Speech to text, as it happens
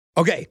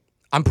Okay.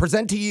 I'm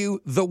present to you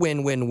the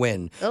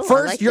win-win-win. Oh,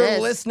 First, like you're this.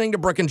 listening to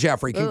Brooke and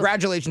Jeffrey.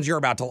 Congratulations, you're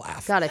about to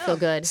laugh. God, I feel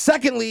good.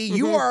 Secondly,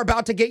 you are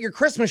about to get your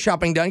Christmas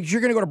shopping done because you're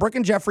going to go to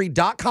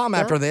brookandjeffrey.com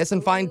after this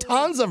and find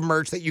tons of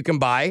merch that you can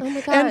buy. Oh my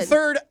God. And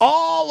third,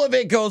 all of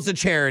it goes to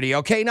charity,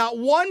 okay? Not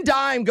one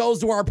dime goes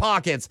to our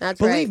pockets. That's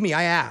Believe right. me,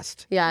 I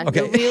asked. Yeah,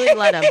 Okay. you really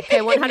let them. Okay,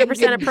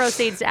 100% of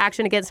proceeds to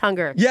Action Against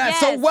Hunger. Yeah,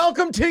 so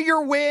welcome to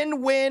your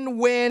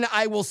win-win-win.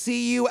 I will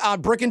see you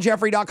at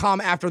brookandjeffrey.com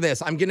after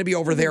this. I'm going to be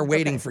over there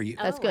waiting for you.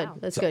 That's good.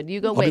 That's good. You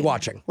go I'll wait. be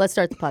watching. Let's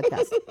start the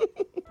podcast.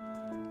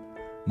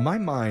 My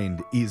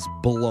mind is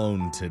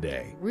blown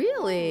today.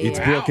 Really? It's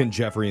Brooke and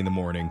Jeffrey in the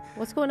morning.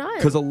 What's going on?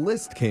 Because a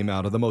list came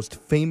out of the most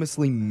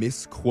famously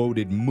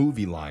misquoted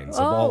movie lines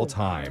of all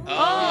time.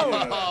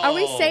 Are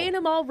we saying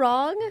them all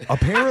wrong?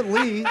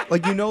 Apparently,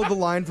 like, you know the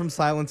line from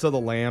Silence of the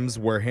Lambs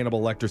where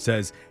Hannibal Lecter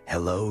says,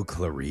 "Hello,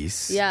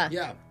 Clarice"? Yeah.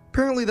 Yeah.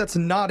 Apparently that's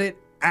not it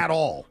at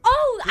all.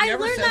 Oh, I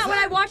never learned says that when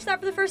that? I watched that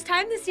for the first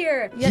time this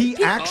year. He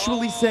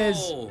actually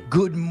says,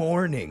 "Good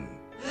morning."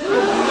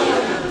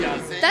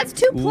 That's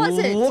too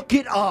pleasant. Look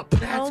it up.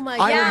 Oh my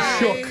I God. am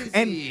shook.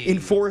 And in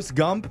Forrest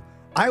Gump,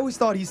 I always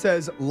thought he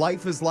says,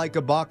 "Life is like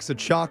a box of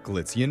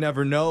chocolates. You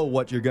never know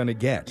what you're going to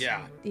get."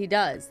 Yeah. He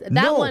does. That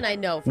No. one I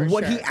know for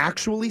What sure. he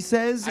actually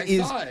says I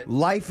is, saw it.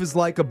 "Life is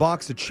like a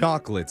box of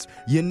chocolates.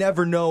 You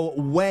never know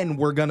when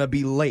we're going to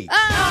be late."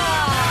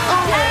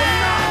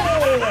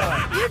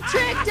 You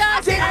tricked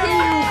us. Damn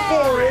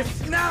you,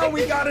 Forrest! Now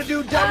we got to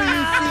do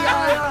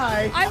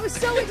WCII. I was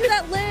so into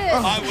that list.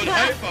 I would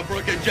hate for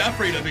Brooke and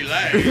Jeffrey to be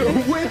late.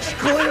 Which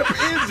clip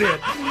is it?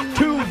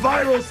 2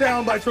 viral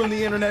sound bites from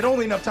the internet.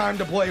 Only enough time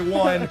to play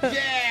one.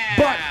 Yeah.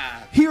 But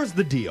here's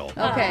the deal.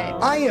 Okay.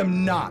 I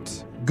am not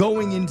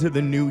going into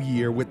the new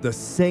year with the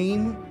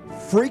same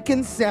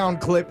freaking sound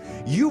clip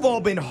you've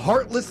all been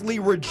heartlessly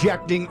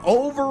rejecting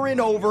over and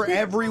over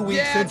every week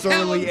Yeah, since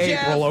tell early him,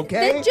 Jeff. April,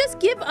 okay? Then just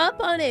give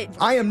up on it.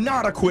 I am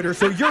not a quitter,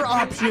 so your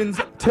options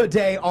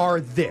today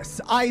are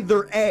this.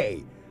 Either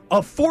A, a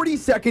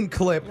 40-second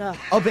clip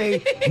of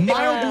a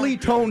mildly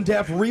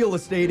tone-deaf real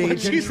estate What'd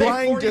agent you say,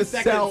 trying 40 to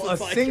seconds? sell a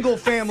It's like-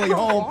 single-family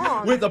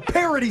home with a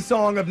parody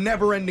song of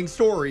Never Ending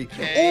Story.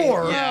 Okay,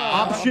 Or yeah.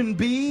 option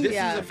B, This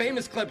Yeah. is a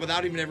famous clip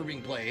without even ever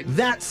being played.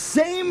 that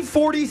same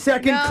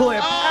 40-second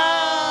clip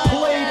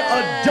played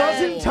a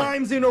dozen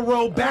times in a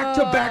row, back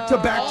to back to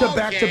back to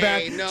back to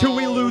back, Okay, no. till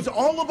we lose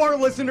all of our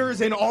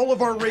listeners and all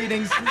of our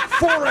ratings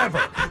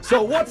forever.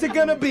 So what's it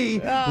gonna be?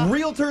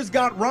 Realtors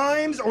Got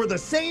Rhymes or the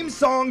same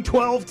song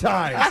 12 times?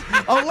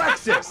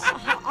 Alexis.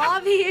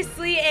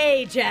 Obviously,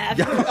 A, Jeff.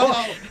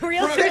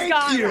 Realtors Thank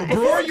got you, it. bro.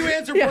 Before you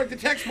answer, Brooke, the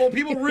text poll,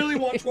 people really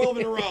want 12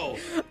 in a row.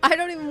 I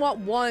don't even want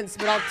once,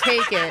 but I'll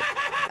take it.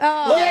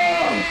 Oh,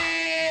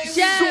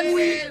 Jeff.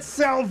 Sweet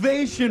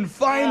salvation,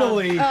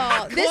 finally.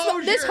 Oh, this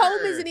Closure.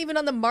 home isn't even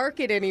on the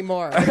market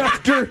anymore.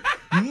 After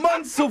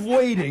months of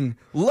waiting,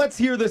 let's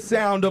hear the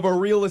sound of a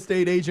real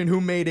estate agent who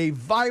made a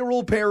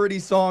viral parody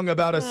song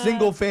about a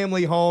single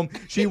family home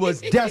she was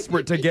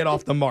desperate to get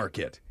off the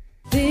market.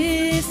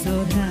 This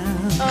old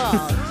house,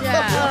 Oh,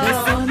 Jeff.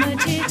 there's so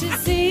much here to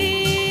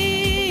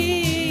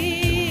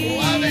see.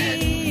 Love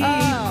it.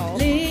 Oh.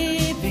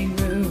 Living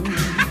room,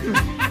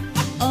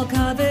 all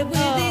covered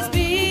with these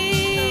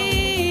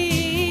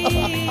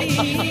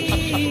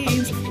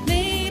beams.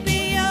 Maybe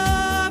you're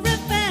a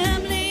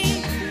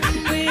family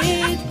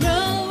with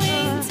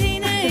growing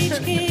teenage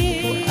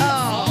kids.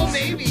 Oh,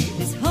 maybe.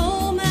 This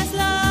home has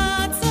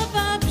lots of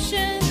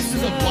options. This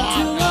is a To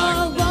block.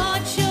 all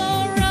watch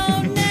your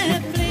own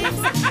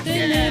Netflix. The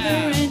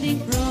never-ending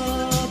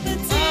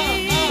property.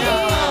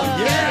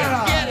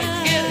 Yeah. Get it.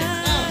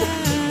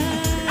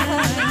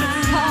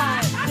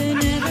 The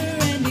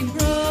never-ending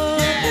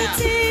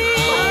property.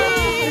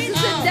 This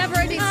is a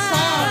never-ending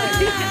song.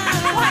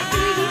 What? Do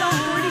we need all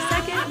 40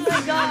 seconds? Oh,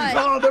 my God.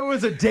 Oh, there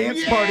was a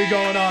dance party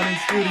going on in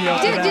studio.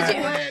 Did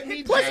tonight.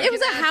 you? Plus, it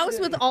was a house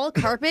with all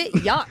carpet.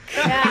 Yuck.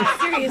 Yeah,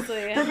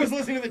 seriously. Brooke was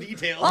listening to the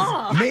details.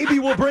 Maybe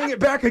we'll bring it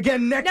back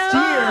again next year.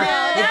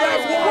 If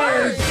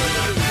that's worse.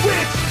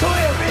 Which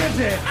clip is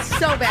it?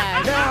 So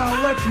bad.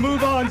 Now let's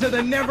move on to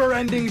the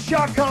never-ending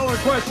shot collar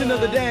question of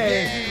the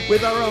day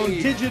with our own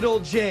digital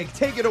Jake.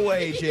 Take it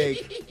away,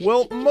 Jake.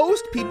 Well,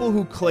 most people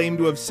who claim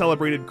to have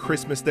celebrated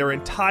Christmas their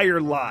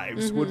entire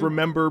lives would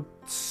remember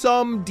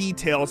some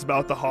details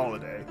about the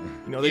holiday.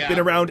 You know, they've been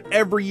around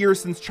every year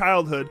since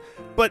childhood,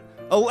 but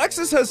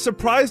Alexis has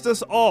surprised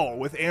us all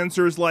with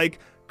answers like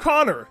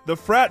Connor, the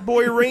frat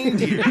boy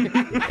reindeer,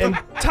 and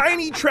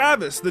Tiny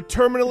Travis, the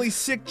terminally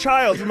sick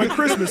child from A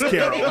Christmas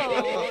Carol.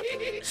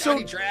 So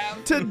Tiny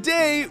Trav.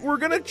 today we're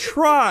gonna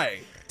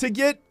try to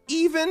get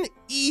even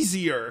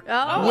easier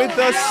with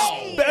a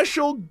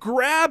special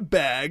grab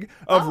bag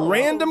of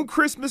random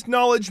Christmas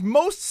knowledge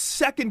most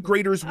second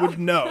graders would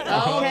know.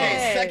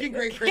 Okay, second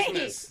grade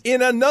Christmas.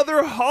 In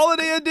another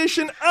holiday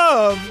edition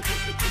of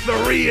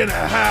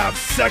 3.5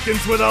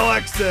 Seconds with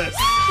Alexis.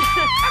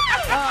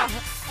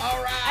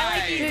 All right. I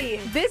like easy.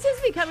 This is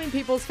becoming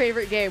people's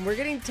favorite game. We're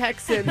getting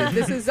texts in that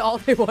this is all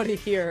they want to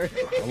hear.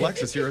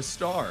 Alexis, you're a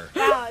star.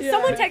 Wow,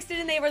 someone texted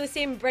and they were the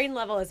same brain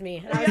level as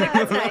me. And I was like,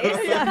 that's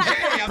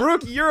nice.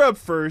 Brooke, you're up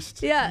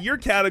first. Yeah. Your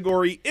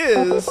category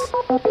is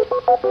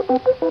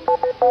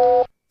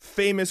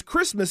famous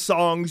Christmas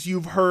songs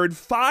you've heard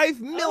 5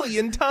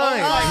 million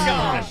times. Oh my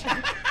gosh.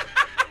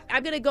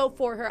 I'm gonna go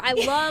for her.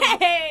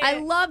 I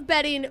love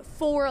betting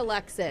for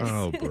Alexis.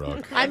 Oh,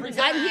 Brooke. I'm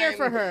here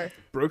for her.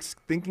 Brooke's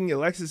thinking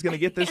Alexis is going to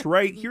get this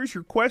right. Here's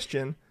your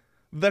question.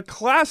 The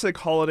classic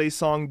holiday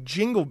song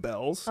Jingle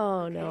Bells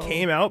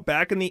came out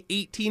back in the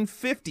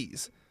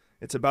 1850s.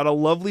 It's about a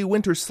lovely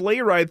winter sleigh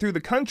ride through the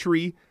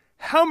country.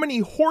 How many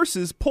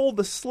horses pull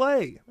the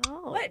sleigh?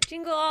 What?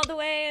 Jingle all the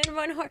way and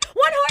one horse.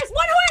 One horse,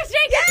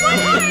 Jake! One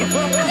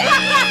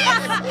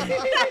horse!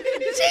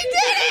 She did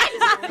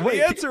it!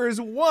 The answer is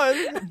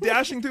 1,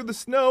 dashing through the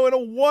snow in a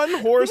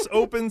 1-horse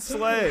open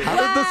sleigh. How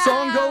did the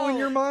song go in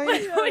your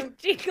mind?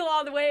 Jingle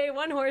all the way,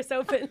 one horse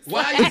opens.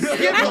 Wow, you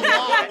skipped a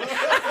lot.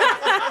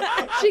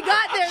 She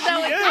got there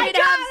though in Yeah. 3.5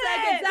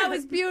 seconds. That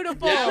was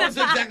beautiful. Yeah, that was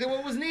exactly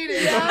what was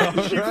needed.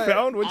 She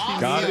found what she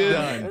Got it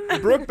needed.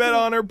 done. Brooke bet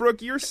on her.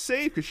 Brooke, you're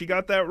safe because she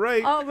got that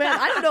right. Oh man,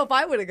 I don't know if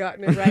I would have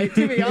gotten it right,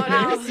 to be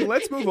honest.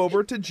 Let's move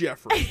over to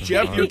Jeffrey.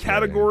 Jeff, your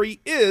category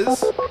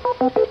is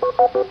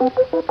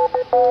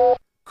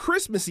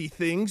Christmassy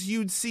things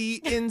you'd see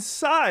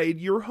inside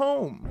your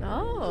home.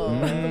 Oh.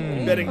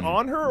 Betting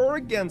on her or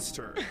against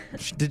her?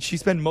 Did she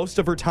spend most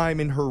of her time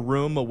in her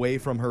room away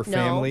from her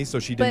family so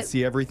she didn't but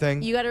see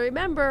everything? You got to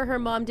remember, her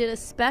mom did a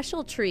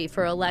special tree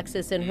for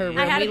Alexis in her room.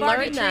 I had a we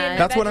Barbie learned tree in that. my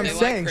That's what I'm They like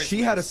saying.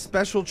 She had a Christmas.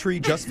 special tree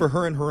just for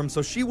her in her room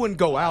so she wouldn't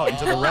go out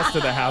into the rest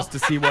of the house to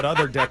see what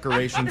other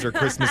decorations or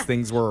Christmas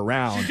things were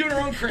around. She's doing her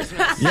own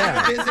Christmas.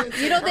 Yeah. Visits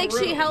You in don't her think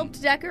she room. helped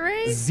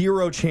decorate?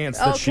 Zero chance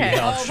that she Okay.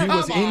 helped. Oh, She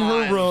was come in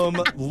her on.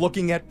 room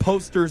looking at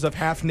posters of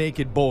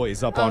half-naked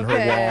boys up on her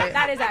Okay. wall.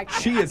 That is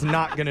accurate. She is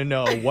not going to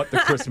know what the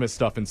Christmas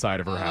stuff inside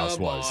of her house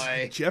Oh, was.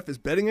 boy. Jeff is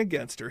betting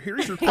against her.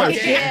 Here's your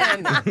question.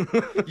 Again.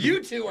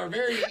 You two are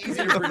very easy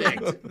to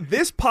predict.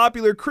 This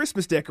popular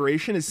Christmas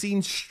decoration is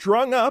seen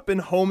strung up in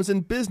homes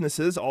and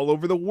businesses all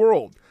over the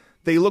world.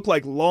 They look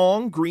like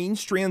long, green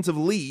strands of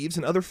leaves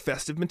and other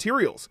festive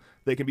materials.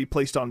 They can be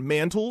placed on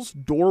mantles,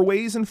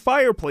 doorways, and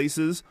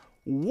fireplaces.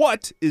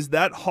 What is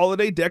that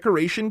holiday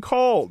decoration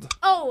called?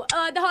 Oh,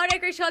 the holiday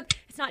decoration.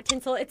 It's not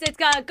tinsel. It's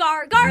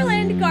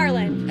garland.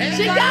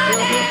 She got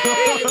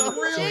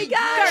it! She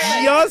got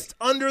it! Just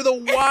under the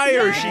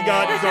wire, she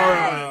got I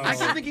garland.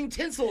 kept thinking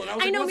tinsel, and I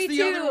was I like, know, what's me the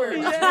too. other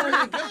word? That's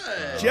really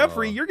good.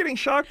 Jeffrey, you're getting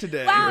shocked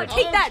today. Wow,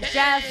 take that, Okay.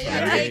 Jeff.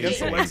 I I take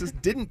guess it. Alexis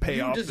didn't pay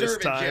You off this deserve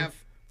it, time.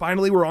 Jeff.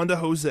 Finally, we're on to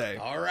Jose.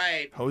 All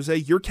right. Jose,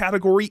 your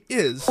category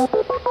is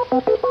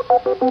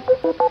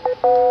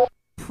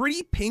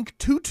pretty pink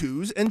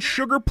tutus and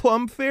sugar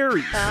plum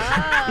fairies.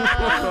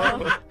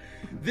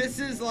 This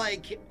is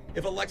like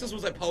if Alexis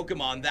was a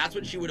Pokemon, that's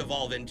what she would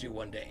evolve into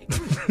one day.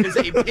 Is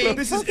a pink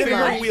This is in her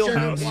fairy,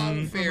 wheelhouse. sugar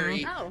plum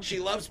fairy. Oh. She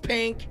loves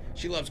pink.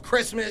 She loves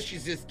Christmas.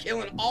 She's just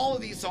killing all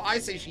of these. So I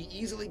say she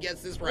easily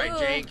gets this right,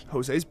 Jake.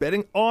 Jose's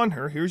betting on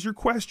her. Here's your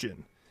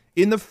question.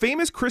 In the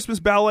famous Christmas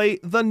ballet,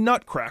 The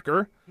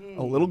Nutcracker,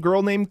 a little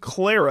girl named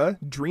Clara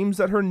dreams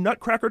that her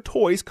Nutcracker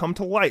toys come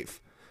to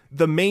life.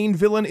 The main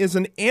villain is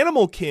an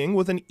animal king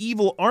with an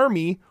evil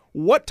army.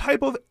 What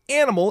type of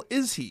animal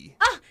is he?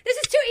 Oh, this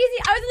is too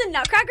easy. I was in the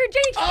Nutcracker,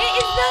 Jake. Oh!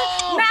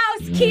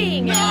 It is the Mouse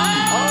King. Is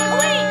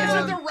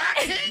it the Rat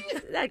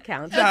King? That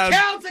counts. It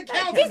counts. It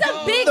counts. He's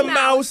a big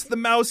The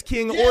mouse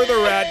king, or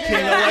the rat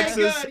king,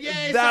 Alexis. Good.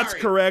 Yay, That's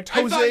sorry. correct.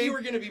 I thought Jose, you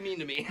were going to be mean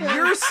to me.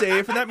 you're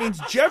safe, and that means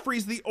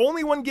Jeffrey's the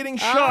only one getting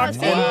shocked.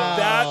 see? And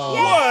that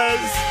was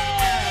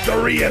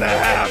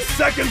 3.5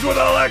 seconds with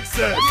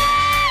Alexis.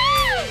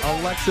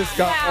 Alexis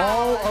got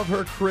all of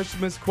her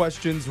Christmas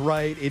questions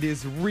right. It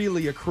is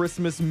really a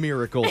Christmas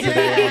miracle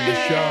today on the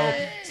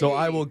show. So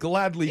I will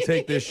gladly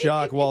take this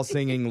shock while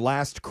singing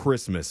Last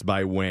Christmas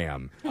by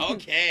Wham.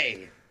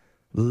 Okay.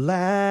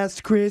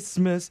 Last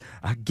Christmas,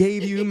 I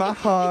gave you my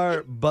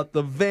heart, but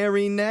the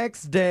very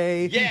next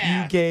day,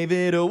 Yeah. you gave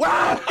it away.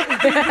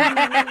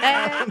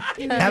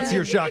 That's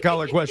your shock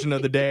collar question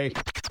of the day.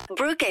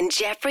 Brooke and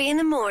Jeffrey in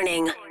the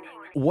morning.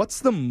 What's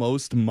the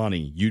most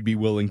money you'd be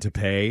willing to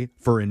pay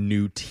for a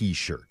new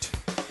T-shirt?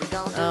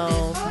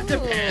 Oh.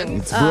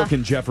 Depends. It's Brooke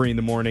and Jeffrey in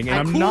the morning, and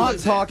How I'm cool not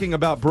is it? talking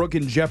about Brooke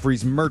and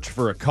Jeffrey's merch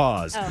for a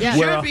cause, Yeah,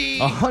 where should be.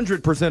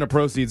 100% of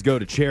proceeds go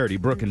to charity,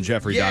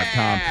 brookeandjeffrey.com.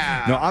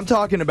 Yeah. No, I'm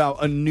talking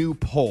about a new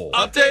poll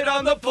Update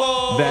on the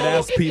poll. that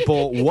asks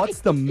people, what's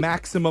the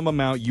maximum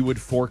amount you would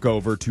fork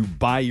over to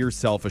buy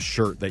yourself a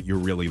shirt that you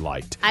really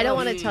liked? I don't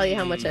want to tell you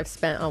how much I've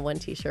spent on one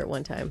T-shirt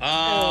one time.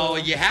 Oh,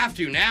 you have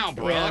to now,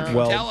 Brooke. Yeah.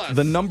 Well, Tell us.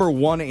 the number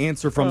one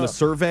answer from the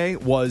survey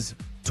was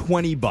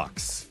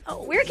 $20.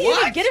 Oh, where can you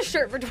even get a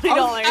shirt for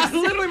 $20? That's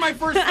literally my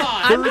first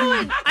thought.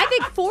 I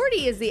think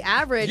 40 is the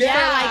average Yeah.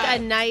 for like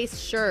a nice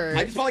shirt.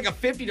 I just felt like a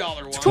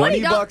 $50 one.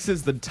 $20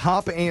 is the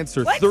top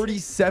answer.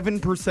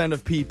 37%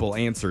 of people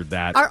answered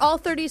that. Are all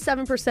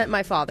 37%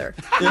 my father?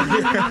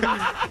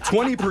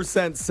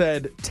 20%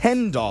 said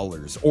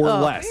 $10 or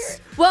less.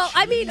 Well,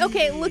 I mean,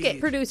 okay, look at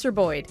producer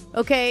Boyd,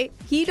 okay?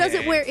 He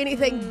doesn't wear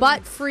anything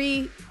but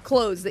free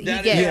clothes that he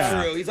That gets. is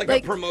Yeah. true. He's like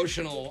a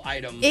promotional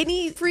item.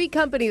 Any free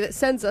company that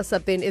sends us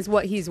something is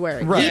what he's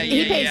wearing. Right.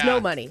 He Yeah, pays yeah.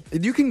 no money.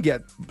 You can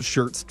get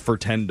shirts for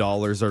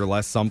 $10 or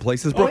less some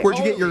places. Brooke, where'd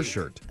you get your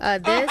shirt?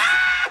 This,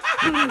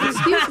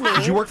 excuse me.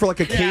 Did you work for like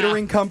a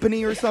catering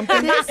company or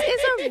something? This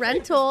is a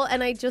rental,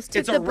 and I just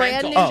took It's a the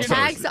brand new rental. Oh,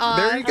 sorry. tags off.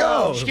 There you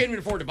go. She can't even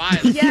afford to buy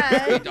it.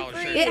 Yeah, $8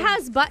 shirt. it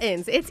has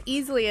buttons. It's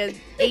easily an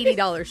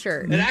 $80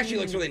 shirt. It actually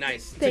looks really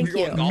nice. Thank If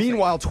you're going you. golfing.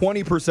 Meanwhile,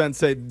 20%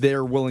 say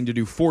they're willing to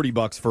do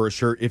 $40 for a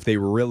shirt if they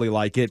really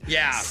like it.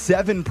 Yeah.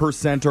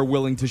 7% are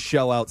willing to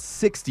shell out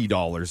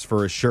 $60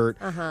 for a shirt.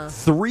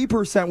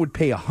 3% would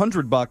pay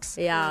 $100.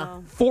 Yeah.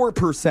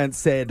 4%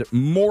 said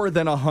more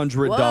than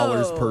 $100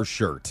 Whoa. per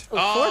shirt.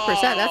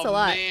 4%, that's a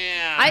lot. Man.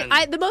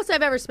 I the most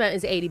I've ever spent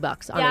is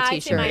 $80 on Yeah, a I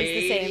think t-shirt. mine's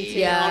the same, too.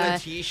 Yeah. On a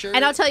t-shirt?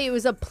 And I'll tell you, it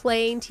was a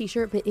plain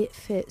t-shirt, but it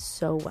fit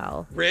so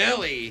well.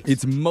 Really?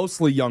 It's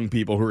mostly young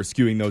people who are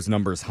skewing those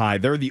numbers high.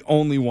 They're the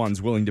only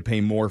ones willing to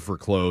pay more for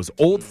clothes.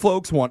 Old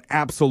folks want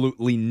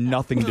absolutely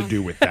nothing to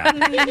do with that.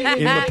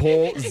 In the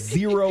poll,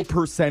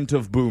 0%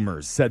 of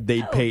boomers said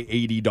they'd pay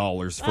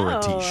 $80 for a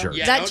t-shirt.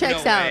 Yeah, That no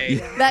checks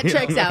way. out. That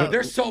checks out.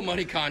 They're so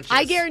money conscious.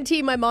 I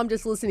guarantee my mom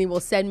just listening will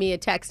send me a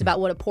text about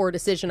what a poor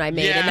decision I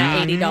made in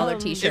that $80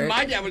 t-shirt. And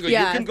my dad would go,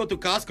 Yeah. you can go to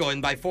Costco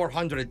and buy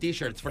 400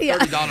 t-shirts for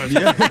 $30.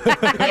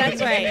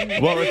 That's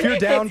right. Well, if you're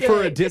down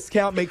for a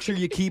discount, make sure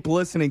you keep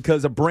listening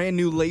because a brand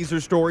new Laser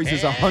Stories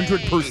is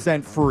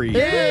 100% free.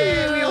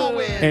 Hey, we all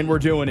win. And we're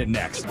doing it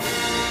next.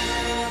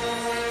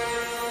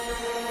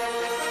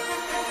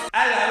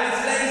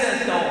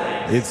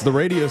 It's the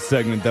radio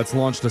segment that's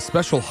launched a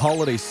special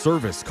holiday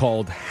service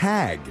called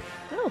HAG.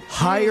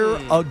 Hire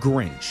a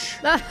Grinch.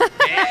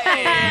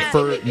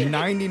 For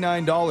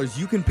 $99,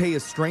 you can pay a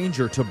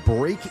stranger to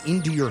break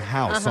into your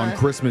house on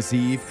Christmas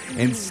Eve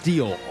and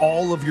steal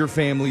all of your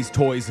family's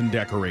toys and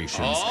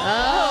decorations.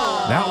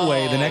 That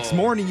way, the next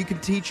morning, you can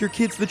teach your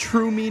kids the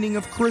true meaning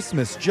of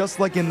Christmas, just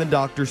like in the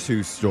Dr.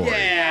 Seuss story.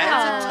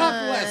 Yeah, it's a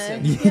tough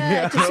lesson.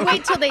 Yeah, just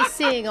wait till they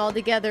sing all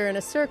together in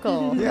a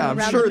circle Yeah, I'm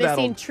around sure the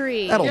missing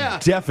that'll tree.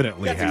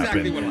 definitely That's happen.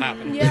 exactly what'll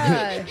happen.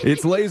 Yeah.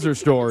 It's Laser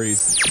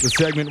Stories, the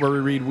segment where we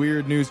read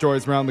weird news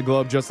stories around the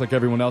globe just like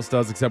everyone else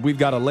does, except we've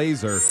got a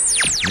laser.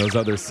 Those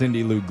other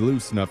Cindy Lou Glue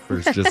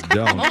snuffers just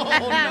don't.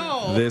 Oh,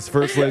 no. This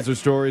first laser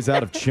story is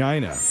out of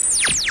China.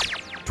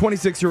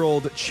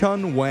 26-year-old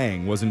Chun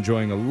Wang was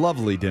enjoying a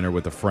lovely dinner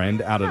with a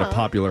friend out at a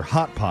popular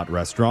hot pot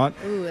restaurant.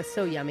 Ooh, that's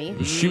so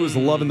yummy. She was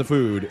loving the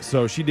food,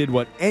 so she did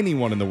what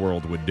anyone in the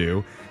world would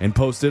do and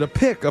posted a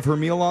pic of her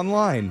meal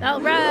online.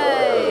 All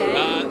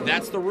right.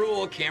 That's the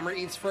rule. Camera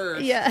eats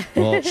first. Yeah.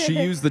 Well, she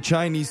used the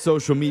Chinese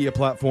social media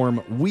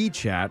platform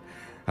WeChat.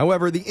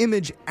 However, the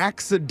image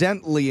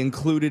accidentally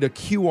included a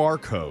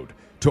QR code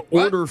to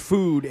order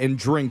food and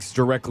drinks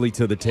directly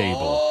to the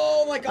table.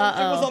 Oh, like it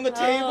was on the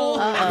table.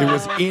 It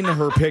was in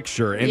her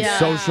picture, and Yeah.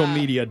 social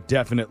media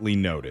definitely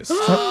noticed.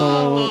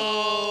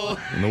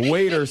 And the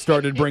waiter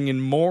started bringing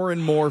more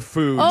and more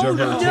food to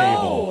her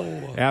table.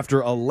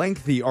 After a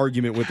lengthy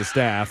argument with the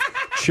staff,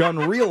 Chun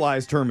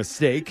realized her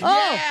mistake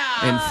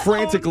and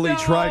frantically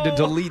tried to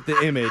delete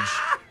the image,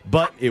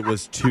 but it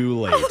was too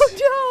late.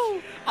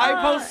 I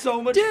post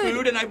so much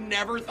food, and I've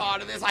never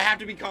thought of this. I have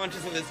to be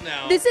conscious of this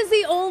now. This is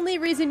the only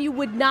reason you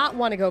would not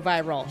want to go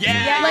viral.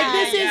 Yeah. Like,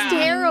 this Yeah. is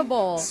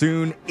terrible.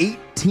 Soon,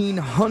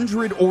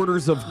 1,800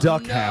 orders of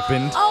duck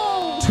happened.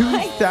 Oh,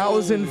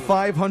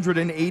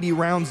 2,580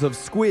 rounds of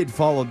squid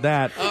followed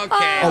that. Okay,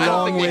 I don't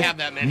Along think we with have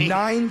that many.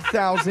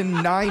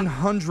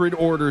 9,900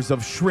 orders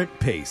of shrimp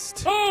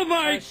paste. Oh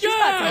my She's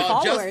got some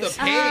God! Just followers. the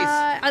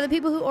pace. are the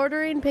people who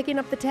ordering picking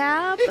up the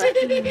tab?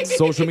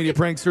 Social media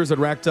pranksters had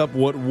racked up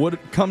what would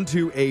come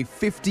to a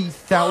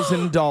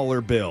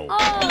 $50,000 bill.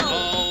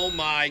 Oh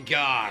my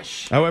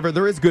gosh! However,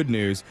 there is good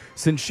news.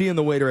 Since she and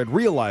the waiter had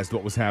realized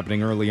what was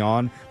happening early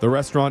on, the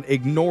restaurant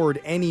ignored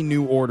any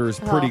new orders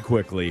pretty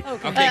quickly.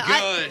 Okay,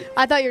 good.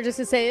 I thought you were just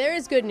to say there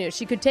is good news.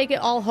 She could take it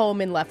all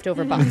home in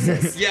leftover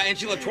boxes. Yeah, and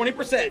she left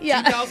 20%.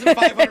 Yeah.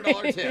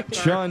 $2,500 tip.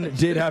 Chun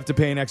did have to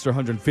pay an extra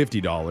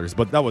 $150,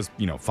 but that was,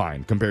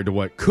 fine compared to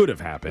what could have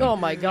happened. Oh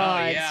my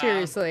God! yeah.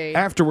 Seriously.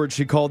 Afterwards,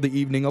 she called the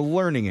evening a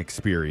learning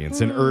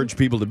experience and urged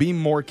people to be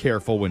more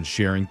careful when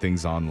sharing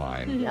things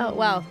online. Oh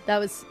wow,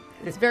 it's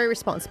very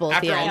responsible. At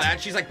After the all end.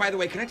 that, she's like, by the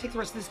way, can I take the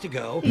rest of this to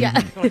go?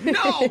 Yeah.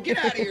 No, get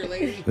out of here,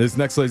 lady. This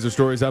next laser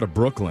story is out of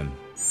Brooklyn.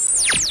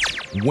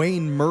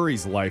 Wayne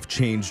Murray's life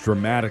changed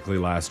dramatically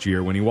last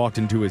year when he walked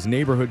into his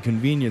neighborhood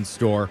convenience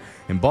store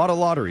and bought a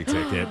lottery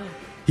ticket.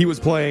 He was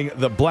playing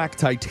the Black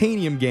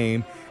Titanium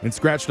game and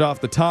scratched off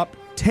the top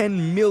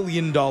 $10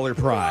 million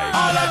prize.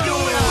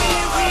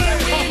 Wow.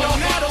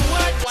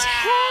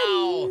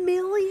 $10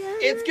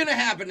 million. It's gonna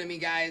happen to me,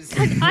 guys.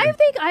 I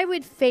think I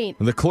would faint.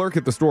 The clerk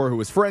at the store who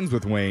was friends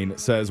with Wayne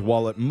says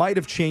while it might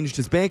have changed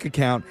his bank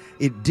account,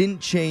 it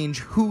didn't change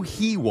who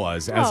he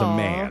was as a Aw.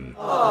 man.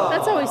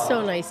 That's always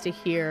so nice to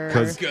hear.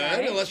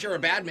 Good, unless you're a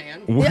bad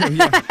man. Well,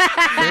 yeah,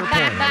 fair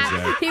point,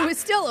 Jose. He was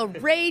still a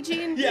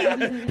raging.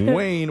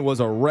 Wayne was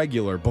a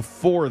regular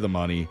before the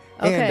money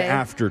and Okay.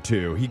 after,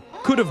 too. He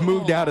could have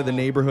moved out of the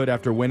neighborhood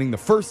after winning the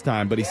first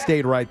time, but he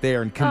stayed right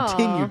there and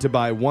continued to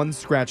buy one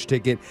scratch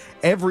ticket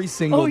every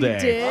single Oh, he day.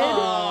 did?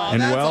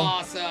 And that's well,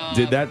 awesome.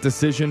 did that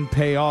decision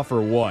pay off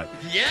or what?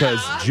 Yeah. Because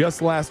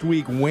just last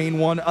week, Wayne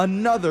won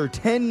another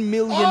 $10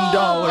 million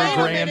wait a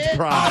grand minute.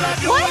 prize.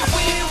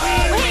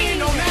 Wait,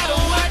 no matter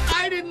what,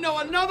 I didn't know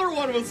another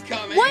one was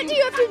coming. What do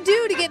you have to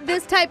do to get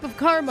this type of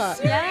karma?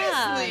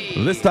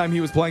 Seriously? This time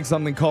he was playing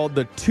something called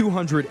the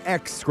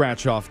 200X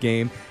scratch-off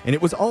game, and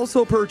it was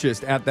also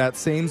purchased at that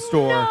same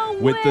store No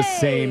with the way.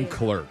 same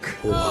clerk.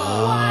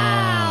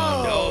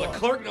 No, the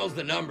clerk knows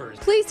the numbers.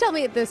 Please tell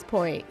me at this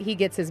point he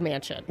gets his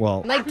mansion.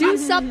 Well- like do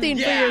something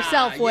for Yeah,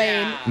 yourself,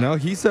 Wayne. yeah. No,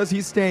 he says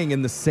he's staying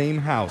in the same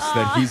house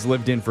that he's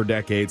lived in for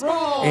decades.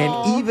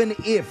 And even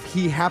if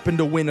he happened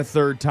to win a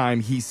third time,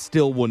 he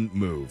still wouldn't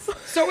move.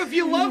 So if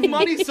you love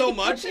money so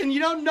much and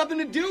you have nothing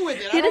to do with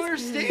it, I don't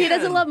understand. He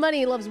doesn't love money.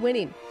 He loves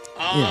winning.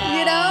 Oh,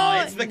 You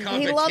know, it's the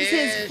he loves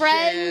his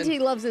friend. He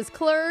loves his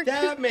clerk.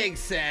 That makes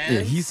sense.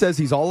 Yeah, he says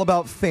he's all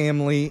about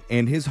family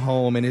and his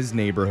home and his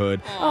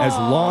neighborhood as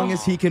long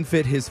as he can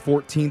fit his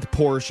 14th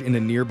Porsche in a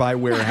nearby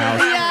warehouse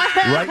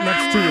right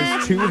next to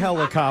his 2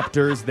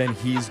 helicopters, then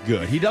he's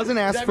good. He doesn't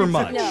ask That for makes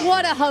much. sense.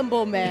 What a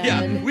humble man.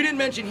 Yeah, we didn't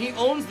mention he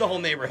owns the whole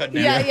neighborhood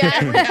now.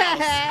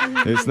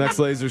 Yeah. This next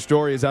laser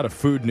story is out of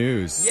food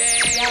news.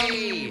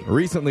 Yay!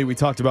 Recently, we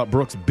talked about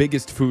Brooke's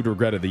biggest food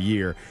regret of the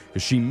year.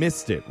 She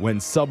missed it when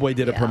Subway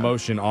did a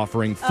promotion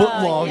offering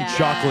foot-long yeah.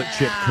 chocolate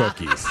chip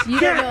cookies. You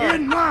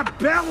don't know. my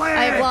belly!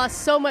 I have lost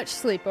so much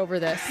sleep over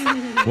this.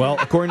 Well,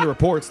 according to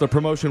reports, the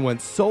promotion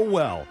went so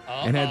well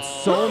and had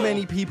so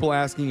many people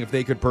asking if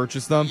they could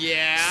purchase them.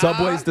 Yeah?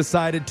 Subway's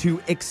decided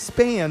to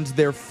expand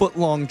their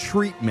foot-long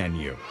treat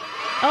menu.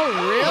 Oh,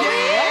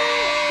 really?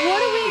 What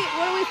do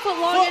we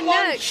put long in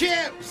Foot-long next?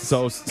 chips.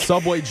 So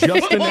Subway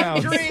just Foot-long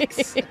announced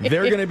drinks.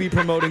 they're going to be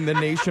promoting the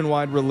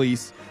nationwide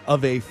release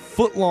of a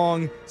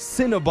foot-long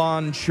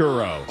Cinnabon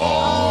churro.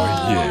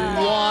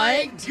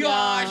 My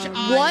gosh.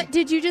 What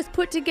did you just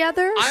put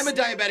together? I'm a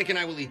diabetic and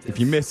I will eat this. If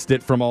you missed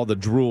it from all the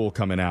drool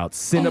coming out,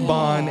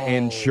 Cinnabon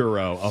and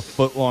churro, a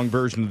foot-long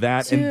version of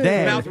that. Dude. And My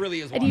then mouth really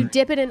is And you watering.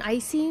 dip it in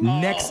icing?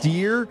 next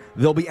year,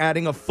 they'll be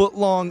adding a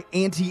foot-long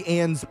Auntie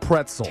Anne's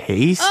pretzel.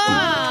 Tasty.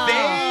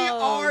 They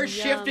are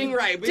shifting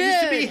right. We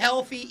used to be Dude.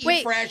 healthy, eat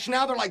Wait. fresh.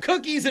 Now they're like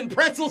cookies and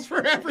pretzels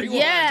for everyone.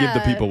 Yeah. Give the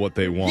people what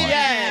they want.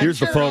 Yeah, Here's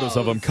the photos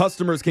of them. churros.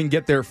 Customers can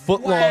get their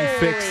foot-long Whoa.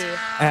 fix The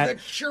at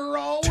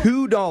churro.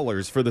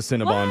 $2 for the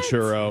Cinnabon What?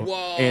 churro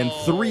Whoa. and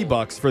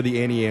 $3 for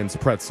the Auntie Anne's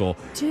pretzel.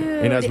 Dude,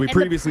 And as we and the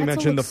previously pretzel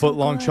mentioned, the looks so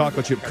foot-long good.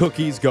 chocolate chip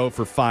cookies go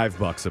for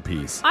 $5 a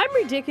piece. I'm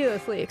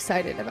ridiculously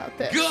excited about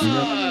this. Good.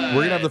 We're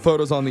going to have the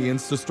photos on the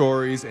Insta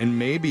stories, and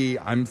maybe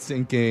I'm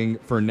thinking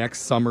for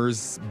next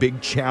summer's big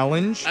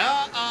challenge,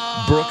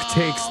 Uh-oh. Brooke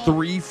takes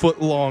 3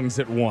 foot-longs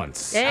at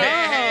once. Hey,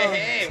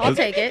 Hey. I'll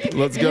take it.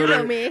 Let's go You to-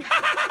 know me.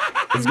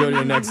 Let's go to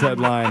your next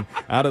headline.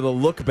 Out of the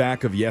look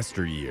back of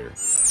yesteryear.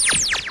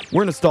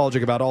 We're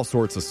nostalgic about all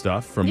sorts of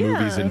stuff, from Yeah.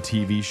 movies and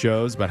TV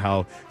shows, about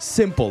how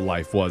simple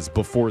life was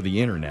before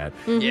the internet.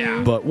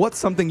 Yeah. But what's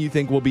something you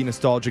think we'll be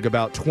nostalgic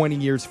about 20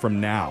 years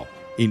from now,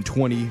 in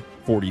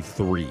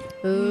 2043?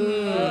 Ooh,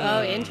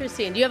 oh,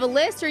 interesting. Do you have a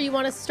list or you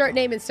want to start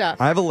naming stuff?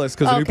 I have a list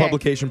because a new Okay.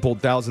 publication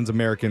polled thousands of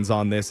Americans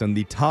on this, and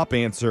the top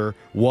answer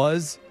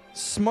was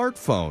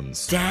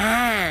smartphones.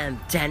 Damn,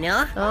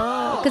 Daniel.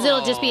 Oh, because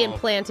it'll just be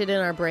implanted in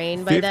our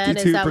brain by then.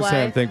 Is that 52%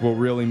 why? think we'll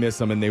really miss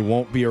them, and they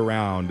won't be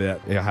around.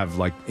 They have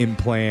like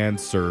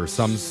implants or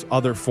some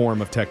other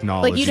form of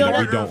technology Like you don't that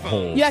we have- don't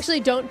hold. You actually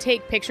don't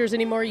take pictures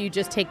anymore. You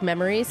just take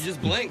memories. You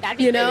just blink.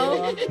 You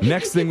know?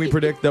 Next thing we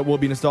predict that we'll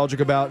be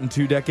nostalgic about in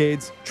 2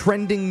 decades,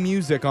 trending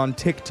music on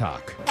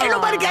TikTok. Ain't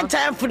nobody got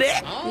time for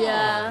that.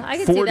 Yeah, I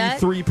can see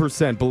that.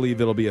 43% believe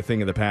it'll be a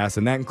thing of the past,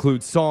 and that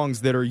includes songs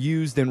that are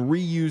used and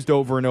reused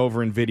over and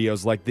over in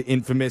videos like the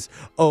infamous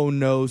Oh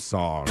No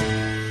song.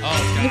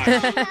 Oh,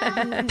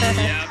 gosh.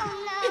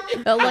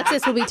 Yep.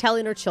 Alexis will be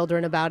telling her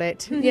children about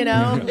it. You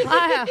know?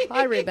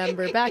 I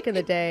remember back in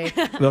the day.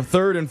 The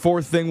third and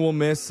fourth thing we'll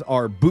miss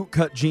are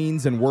bootcut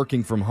jeans and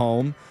working from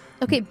home.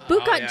 Okay,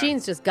 bootcut yeah.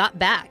 jeans just got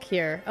back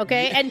here,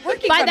 okay? And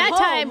Working by from that home.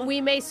 time,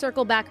 we may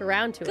circle back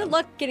around to it. Good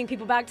luck getting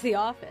people back to the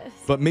office.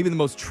 But maybe the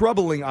most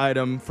troubling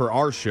item for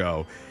our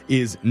show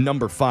is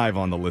number 5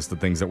 on the list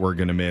of things that we're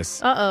going to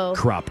miss. Uh-oh.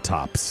 Crop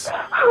tops.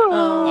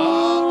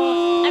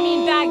 I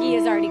mean, baggy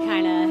is already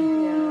kind of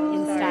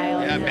in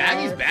style. Yeah,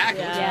 Baggy's back.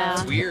 Yeah.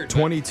 It's weird.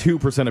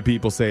 22% of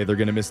people say they're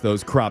going to miss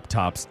those crop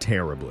tops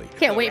terribly.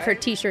 Can't wait for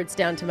t-shirts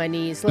down to my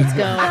knees. Let's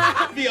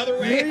go. The other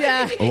way.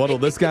 Yeah. What'll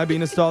this guy be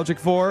nostalgic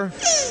for?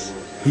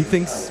 He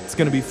thinks it's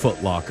going to be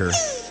Foot Locker.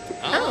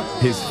 Oh.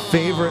 his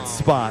favorite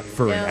spot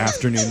for an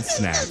afternoon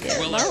snack.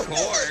 Well, of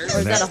course. Or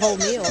is that a whole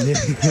meal?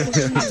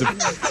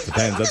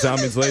 Depends. That's how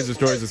Means Laser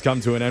Stories has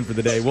come to an end for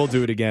the day. We'll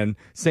do it again,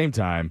 same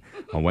time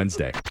on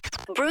Wednesday.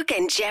 Brooke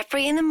and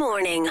Jeffrey in the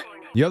morning.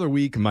 The other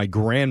week, my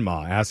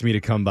grandma asked me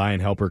to come by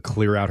and help her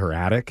clear out her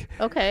attic.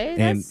 Okay,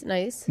 And that's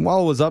nice. While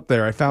I was up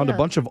there, I found a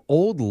bunch of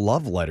old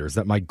love letters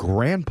that my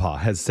grandpa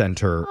has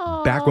sent her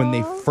back when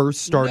they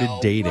first started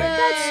dating.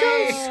 That's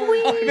so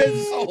sweet.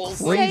 It's so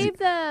Crazy. Save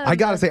them. I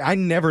gotta say, I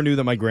never knew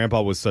that my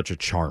grandpa was such a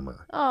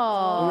charmer.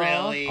 Oh,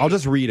 Really? I'll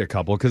just read a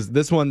couple because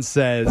this one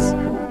says,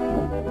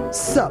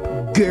 "Sup,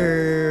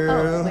 girl?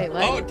 Oh, wait,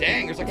 what? Oh,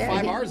 dang. There's like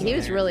 5 R's in He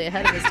was there. really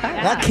ahead of his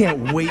time. I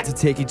can't wait to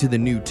take you to the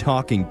new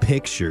Talking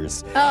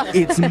Pictures.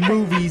 It's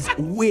movies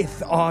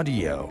with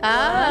audio.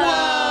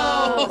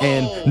 Oh.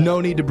 And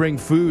no need to bring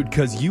food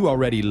because you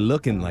already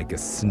looking like a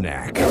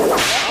snack. Girl."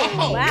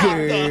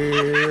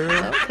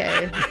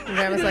 Okay.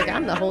 Grandma's like,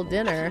 I'm the whole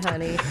dinner,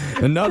 honey.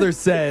 Another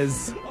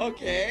says,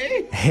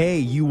 Okay. "Hey,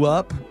 you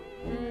up?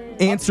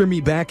 Answer me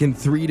back in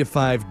 3 to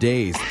 5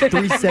 days.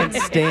 3-cent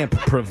stamp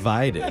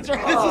provided." That's right.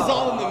 This is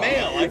all in the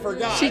mail. I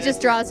forgot. She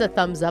just draws a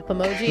thumbs up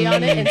emoji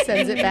on it and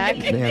sends it back.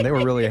 Man, they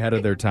were really ahead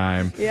of their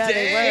time. Yeah, they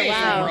Dang, were.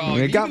 Wow. bro.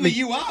 It got Even me- the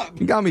you up.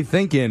 It got me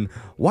thinking,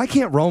 why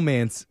can't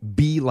romance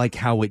be like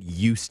how it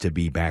used to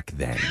be back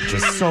then?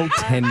 Just so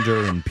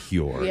tender and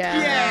pure. Yeah.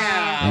 Yeah.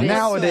 It is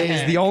Nowadays,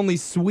 so the only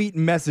sweet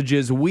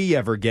messages we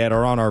ever get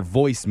are on our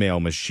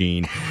voicemail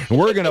machine. And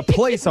we're going to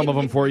play some of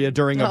them for you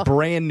during a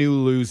brand new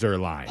loser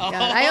line. God,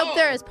 I hope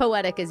they're as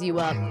poetic as you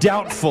up.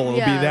 Doubtful it'll be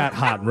Yeah. that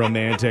hot and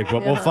romantic,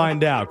 but we'll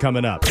find out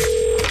coming up.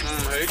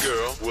 Hey,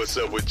 girl. What's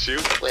up with you?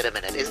 Wait a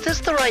minute, is this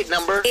the right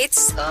number?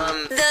 It's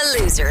the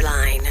loser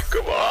line.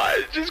 Come on,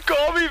 just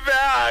call me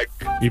back.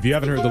 If you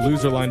haven't heard the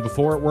loser line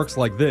before, it works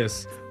like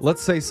this.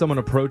 Let's say someone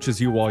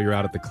approaches you while you're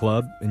out at the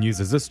club and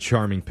uses this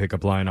charming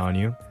pickup line on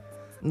you.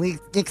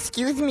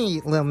 Excuse me,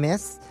 little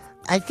miss.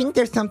 I think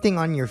there's something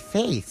on your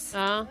face.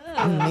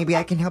 Maybe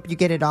I can help you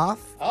get it off?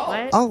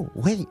 What? Oh,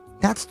 wait,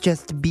 that's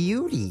just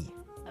beauty.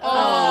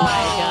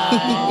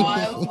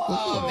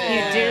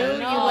 You do?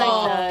 You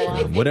like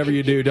that? Whatever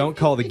you do, don't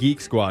call the Geek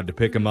Squad to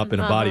pick him up in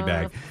a body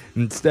bag.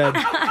 Instead,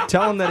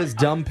 tell him that his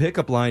dumb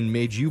pickup line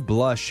made you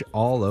blush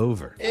all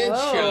over. It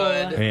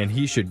should. And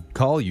he should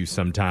call you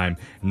sometime,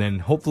 and then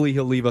hopefully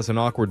he'll leave us an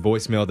awkward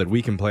voicemail that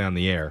we can play on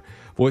the air.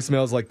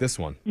 Voicemails like this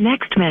one.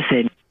 Next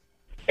message.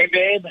 Hey,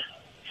 babe.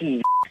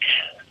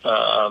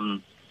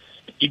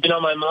 You've been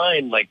on my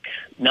mind like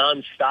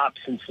nonstop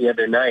since the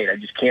other night. I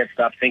just can't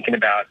stop thinking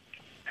about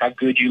how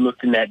good you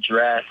looked in that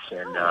dress.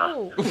 And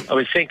I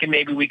was thinking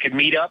maybe we could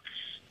meet up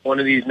one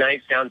of these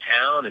nights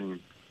downtown and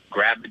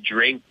grab a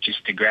drink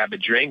just to grab a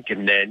drink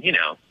and then, you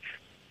know,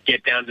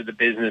 get down to the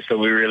business that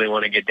we really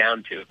want to get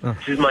down to.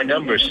 This is my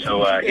number,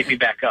 so hit me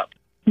back up.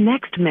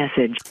 Next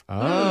message.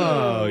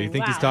 Oh, you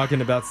think he's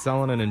talking about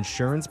selling an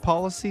insurance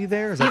policy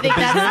there? Is You that think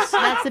the business?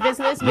 that's the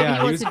business? Maybe Yeah, he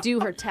he wants was- to do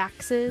her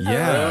taxes?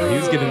 Yeah, he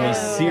was giving me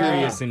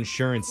serious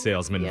insurance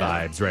salesman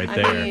vibes right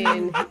there. I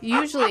mean,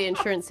 usually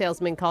insurance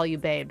salesmen call you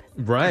babe.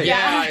 Right.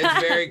 Yeah,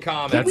 it's very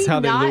common. That's we how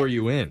they not- lure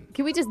you in.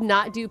 Can we just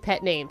not do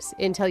pet names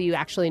until you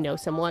actually know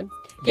someone?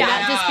 Can Yeah.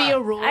 that just be a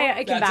rule?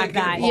 I can That's a back good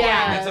that. point.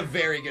 Yeah. That's a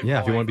very good Yeah,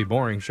 point. if you want to be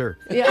boring, sure.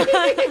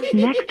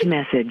 Next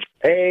message.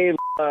 Hey,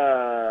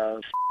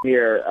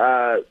 here.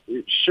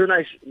 Sure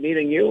nice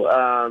meeting you.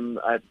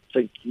 I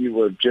think you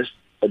were just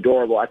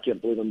adorable. I can't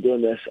believe I'm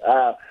doing this.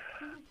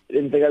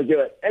 Didn't think I'd do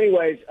it.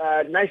 Anyways,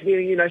 nice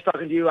meeting you. Nice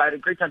talking to you. I had a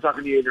great time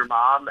talking to you and your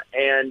mom.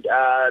 And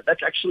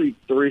that's actually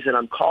the reason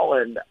I'm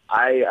calling.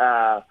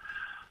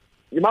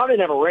 Your mom didn't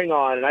have a ring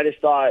on, and I just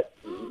thought,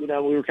 you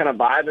know, we were kind of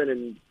vibing,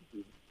 and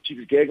she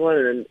was giggling.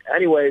 And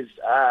anyways,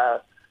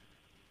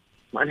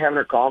 mind having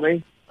her call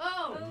me?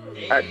 Oh.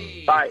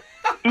 Bye.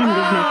 End of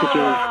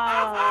messages.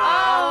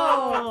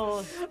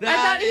 Oh. I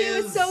thought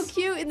he was so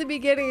cute in the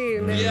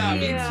beginning. Yeah,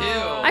 me too.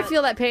 I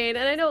feel that pain,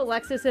 and I know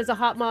Alexis is a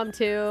hot mom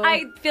too.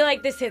 I feel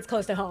like this hits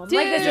close to home. Dude,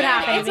 like this would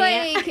happen it's to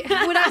me.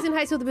 like when I was in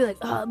high school, they'd be like,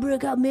 "Oh,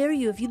 Brooke, I'll marry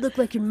you if you look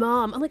like your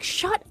mom." I'm like,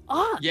 "Shut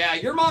up!" Yeah,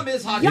 your mom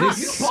is hot. It You is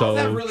both so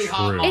have really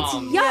hot true. moms. It's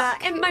yuck. Yeah,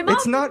 and my mom.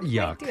 It's not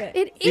yuck. do it.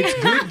 It is.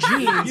 It's good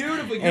genes.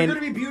 Beautiful. You're And going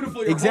to be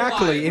beautiful your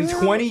Exactly. whole In life.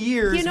 20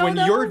 years, You know, when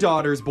though- your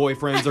daughter's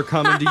boyfriends are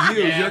coming to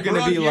you, Yeah, you're going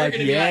to Brooke, be you're like,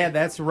 gonna be yeah, like,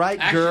 that's right,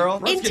 actually, girl.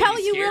 Brooke's gonna Until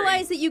be you scary.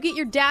 realize that you get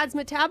your dad's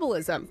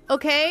metabolism,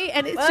 okay?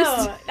 And it's Oh,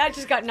 just that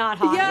just got not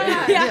hot.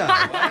 Yeah.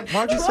 Yeah.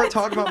 Why don't you start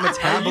talking about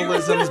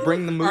metabolisms,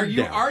 bring the Are mood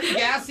you down? already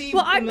gassy?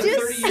 Well, in I'm the just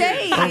 30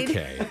 years? saying.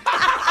 Okay.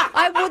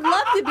 I would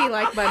love to be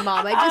like my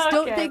mom. I just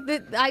don't Okay. think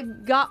that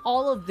I've got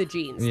all of the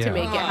genes Yeah. to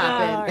make it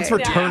happen. Thanks for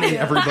turning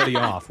everybody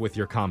off with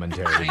your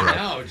commentary, I bro.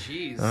 know,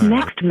 jeez.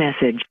 Next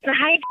message.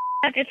 Hi,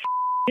 it's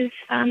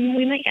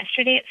we met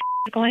yesterday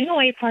at going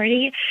away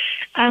party.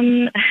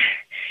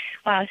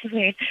 Wow, this is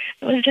weird.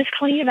 I was just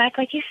calling you back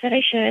like you said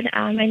I should.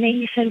 And then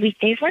you said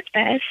weekdays work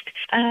best.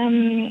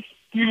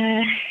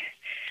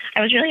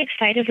 I was really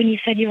excited when you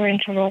said you were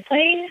into role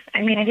playing.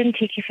 I mean, I didn't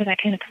take you for that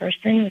kind of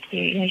person with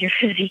your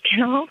physique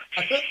and all.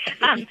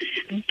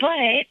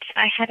 But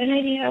I had an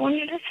idea I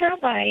wanted to throw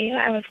by you.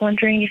 I was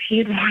wondering if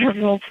you'd want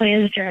to role play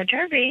as Jar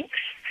Jar Binks.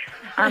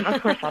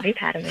 Of course, I'll be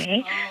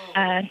Padme.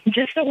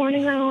 Just a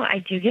warning, though, I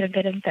do get a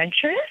bit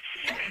adventurous.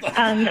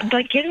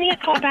 But give me a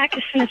call back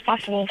as soon as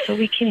possible so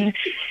we can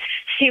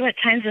see what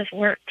times this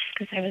works,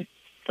 because I would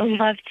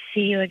love to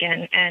see you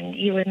again, and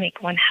you would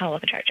make one hell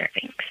of a Jar Jar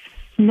Binks.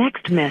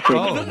 Next message.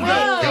 Oh,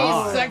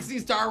 most sexy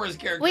Star Wars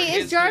character. Wait,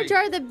 is Jar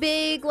Jar the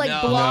big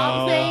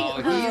blob thing?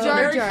 He's Who's a Jar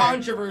very Jar?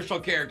 controversial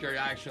character,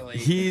 actually.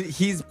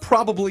 He's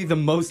probably the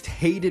most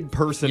hated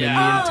person in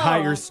the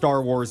entire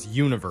Star Wars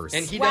universe.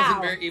 And he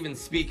doesn't even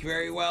speak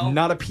very well.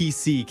 Not a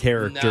PC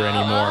character No.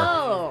 anymore.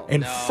 Oh.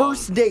 And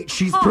first date,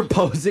 she's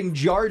proposing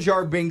Jar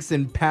Jar Binks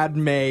and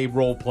Padme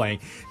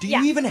role-playing. Do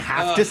you even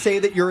have to say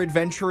that you're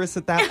adventurous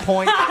at that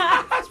point?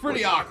 That's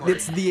pretty awkward.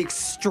 It's the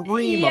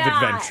extreme of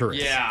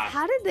adventurous.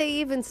 How did they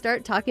even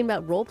start talking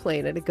about role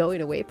playing at a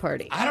going away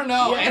party? I don't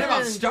know. And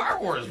about Star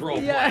Wars role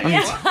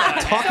playing.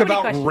 Talk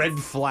about red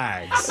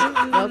flags.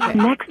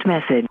 Next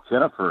message.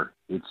 Jennifer,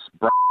 it's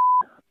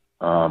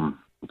Brian.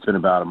 It's been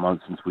about a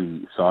month since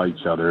we saw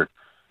each other.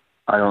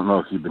 I don't know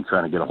if you've been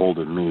trying to get a hold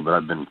of me, but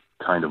I've been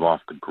kind of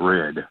off the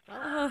grid.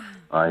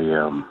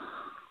 I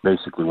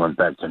basically went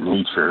back to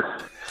nature.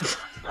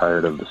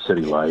 Tired of the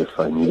city life.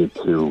 I needed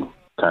to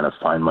kind of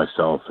find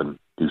myself and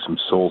do some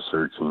soul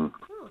searching.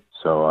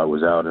 So I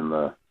was out in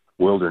the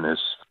wilderness,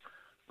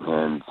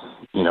 and,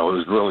 it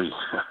was really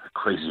a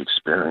crazy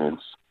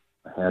experience.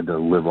 I had to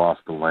live off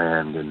the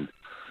land and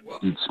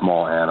eat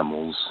small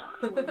animals.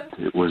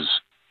 It was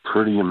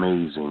pretty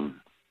amazing,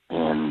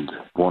 and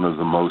one of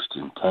the most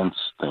intense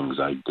things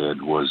I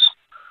did was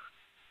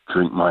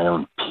drink my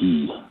own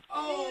pee.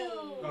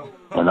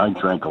 And I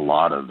drank a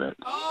lot of it,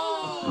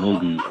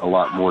 maybe a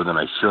lot more than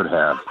I should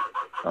have.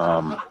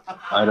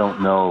 I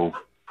don't know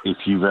if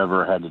you've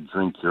ever had to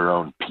drink your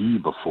own pee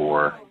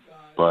before,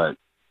 but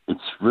it's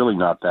really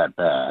not that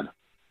bad.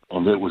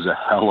 And it was a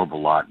hell of a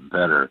lot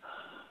better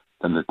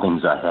than the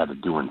things I had to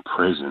do in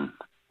prison.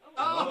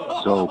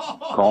 So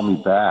call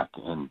me back,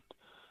 and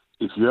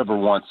if you ever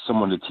want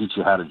someone to teach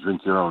you how to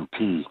drink your own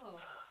pee,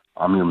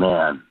 I'm your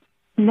man.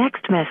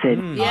 Next message.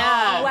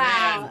 Yeah.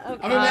 Wow.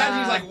 Okay. I'm imagining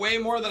he's like way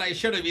more than I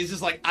should have. He's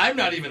just like, I'm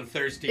not even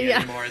thirsty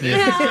anymore. This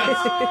is just,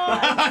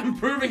 I'm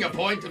proving a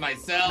point to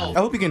myself. I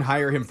hope you can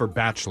hire him for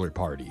bachelor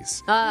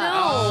parties.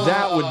 No.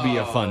 That would be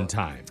a fun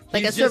time.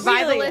 Like a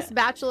survivalist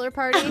bachelor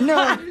party?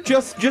 No,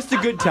 just a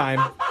good time.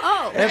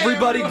 Oh.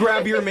 Everybody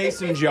grab your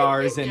mason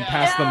jars and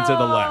pass them to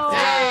the left.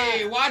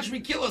 Hey, watch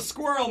me kill a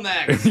squirrel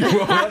next.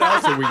 What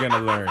else are we going to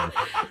learn?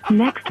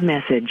 Next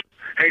message.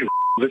 Hey,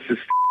 this is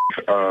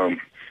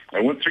I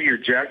went through your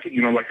jacket,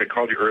 like I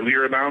called you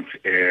earlier about,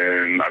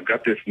 and I've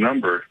got this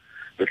number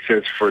that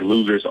says for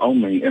losers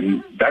only,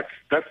 and that's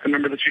the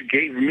number that you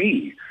gave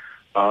me.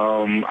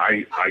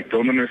 I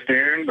don't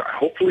understand.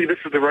 Hopefully this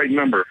is the right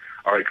number.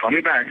 All right, call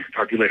me back.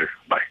 Talk to you later.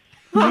 Bye.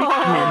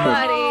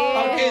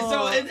 Okay,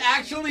 so it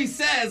actually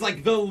says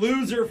the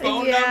loser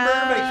phone number,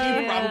 but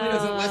he probably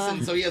doesn't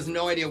listen, so he has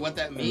no idea what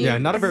that means. Yeah,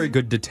 not a very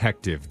good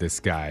detective, this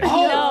guy.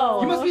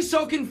 Oh, you must be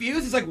so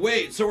confused. He's like,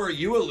 wait, so are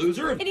you a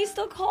loser? And he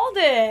still called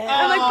it.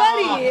 I'm like,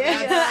 buddy.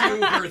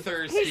 That's super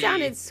thirsty. He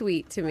sounded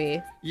sweet to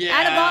me. Yeah.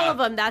 Out of all of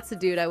them, that's the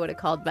dude I would have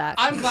called back.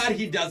 I'm glad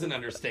he doesn't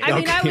understand. I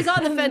mean, I was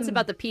on the fence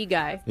about the pee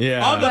guy.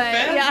 Yeah. On the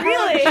fence? Yeah.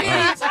 Really?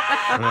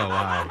 Oh,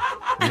 wow.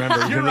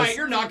 Remember, You're right.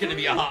 You're not going to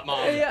be a hot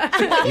mom.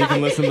 You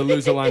can listen to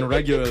Loser Line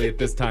regularly at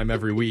this time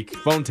every week.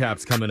 Phone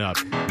taps coming up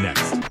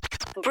next.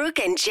 Brooke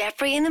and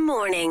Jeffrey in the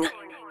morning.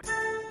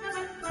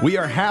 We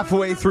are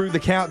halfway through the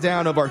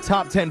countdown of our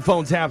top 10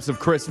 phone taps of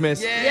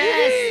Christmas.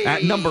 Yes!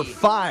 At number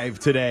 5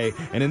 today.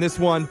 And in this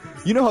one,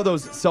 you know how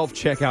those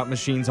self-checkout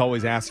machines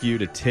always ask you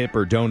to tip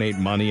or donate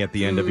money at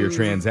the end of your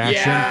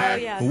transaction? Yeah.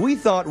 Yeah. We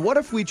thought, what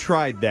if we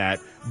tried that,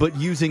 but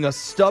using a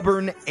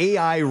stubborn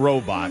AI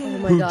robot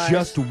who gosh.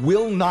 just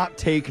will not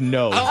take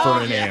no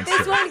for an answer?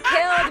 This one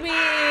killed me.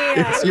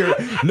 It's your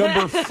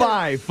number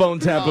 5 phone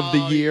tap of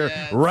the year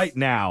right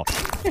now.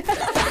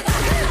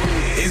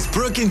 It's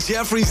Brooke and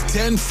Jeffrey's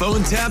 10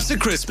 phone taps of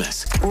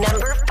Christmas.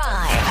 Number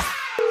 5.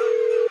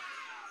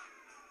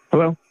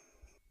 Hello?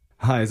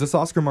 Hi, is this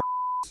Oscar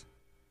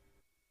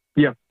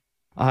Yeah.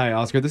 Hi,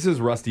 Oscar. This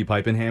is Rusty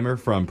Pipenhammer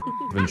from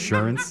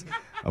Insurance.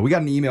 We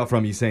got an email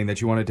from you saying that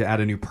you wanted to add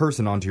a new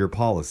person onto your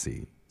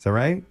policy. Is that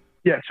right?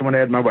 Yes, I want to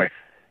add my wife.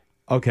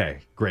 Okay,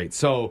 great.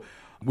 So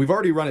we've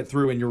already run it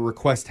through and your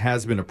request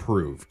has been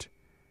approved.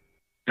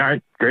 All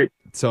right, great.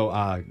 So,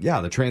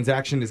 the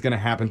transaction is going to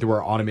happen through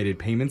our automated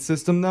payment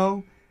system,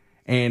 though.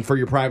 And for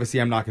your privacy,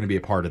 I'm not going to be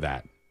a part of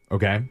that.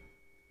 Okay?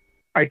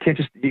 You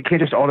can't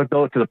just auto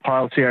bill it to the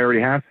policy I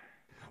already have?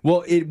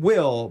 Well, it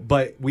will,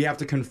 but we have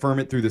to confirm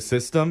it through the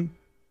system.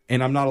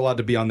 And I'm not allowed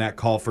to be on that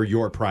call for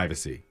your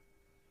privacy.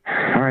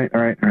 All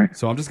right.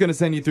 So I'm just going to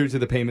send you through to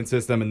the payment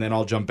system, and then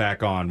I'll jump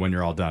back on when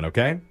you're all done,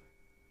 okay?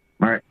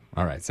 All right.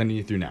 All right, sending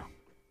you through now.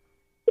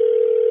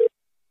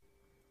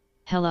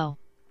 Hello.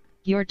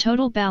 Your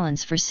total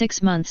balance for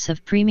 6 months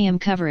of premium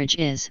coverage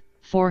is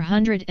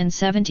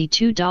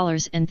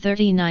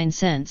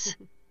 $472.39.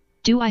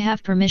 Do I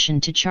have permission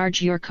to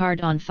charge your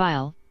card on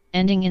file,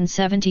 ending in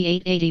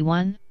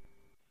 7881?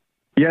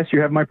 Yes,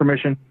 you have my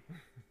permission.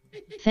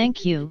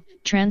 Thank you.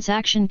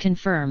 Transaction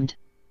confirmed.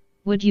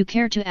 Would you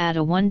care to add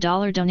a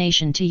 $1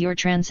 donation to your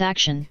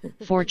transaction,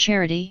 for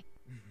charity?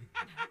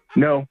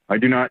 No, I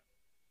do not.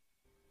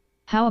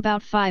 How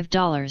about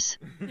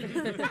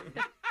 $5?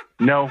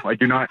 No, I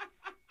do not.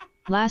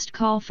 Last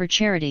call for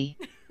charity.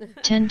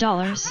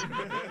 $10?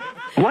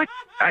 What?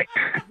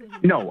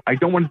 No, I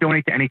don't want to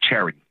donate to any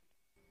charity.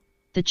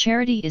 The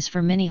charity is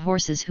for mini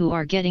horses who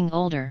are getting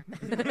older.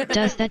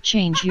 Does that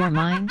change your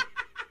mind?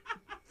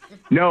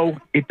 No,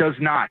 it does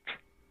not.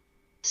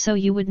 So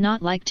you would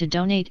not like to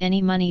donate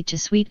any money to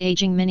sweet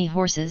aging mini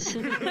horses?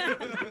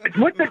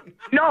 What the?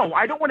 No,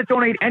 I don't want to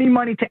donate any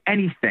money to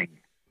anything.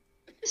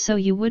 So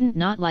you wouldn't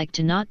not like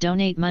to not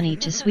donate money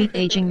to sweet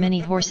aging mini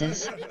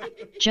horses?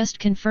 Just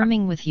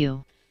confirming with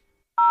you.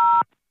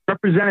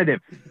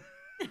 Representative.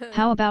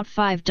 How about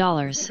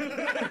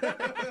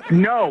 $5?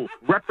 No,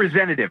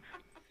 representative.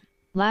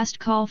 Last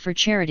call for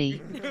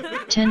charity.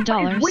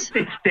 $10? With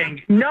this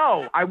thing?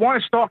 No, I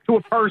want to talk to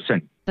a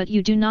person. But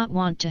you do not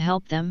want to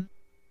help them?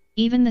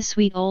 Even the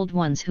sweet old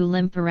ones who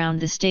limp around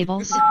the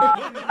stables?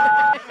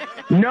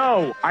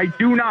 No, I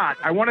do not.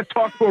 I want to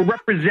talk to a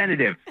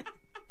representative.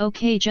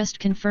 Okay, just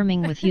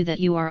confirming with you that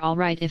you are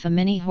alright if a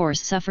mini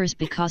horse suffers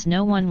because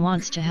no one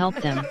wants to help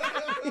them.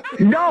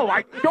 No,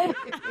 I don't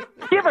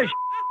give a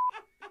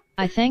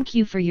I thank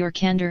you for your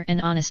candor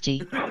and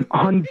honesty.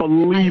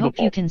 Unbelievable. I hope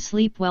you can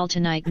sleep well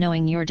tonight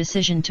knowing your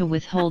decision to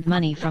withhold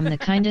money from the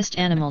kindest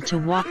animal to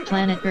walk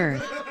planet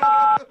Earth.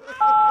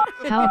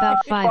 How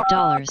about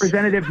 $5?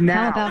 Representative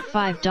now. How about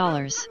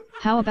 $5?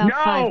 How about No.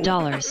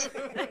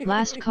 $5?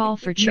 Last call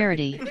for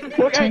charity.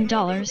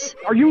 $10?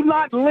 Are you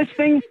not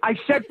listening? I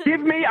said give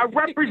me a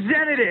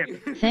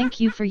representative. Thank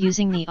you for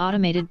using the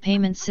automated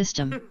payment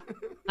system.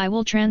 I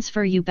will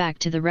transfer you back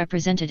to the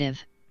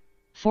representative.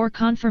 For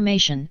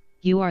confirmation,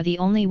 you are the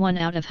only one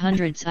out of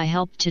hundreds I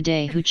helped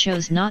today who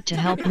chose not to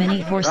help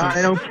many horses.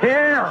 I don't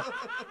care.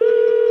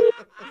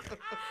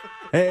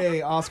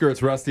 Hey, Oscar,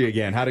 it's Rusty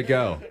again. How'd it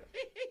go?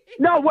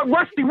 No, what,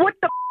 Rusty? What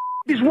the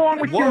is wrong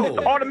with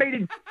your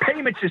automated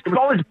payment system? With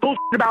all this bullshit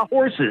about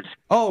horses.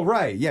 Oh,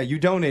 right. Yeah, you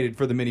donated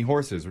for the mini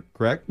horses,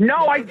 correct?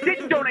 No, I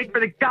didn't donate for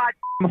the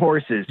goddamn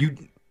horses.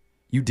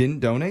 You didn't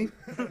donate?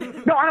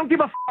 No, I don't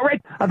give a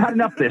right. I've had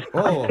enough of this.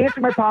 I'm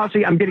canceling my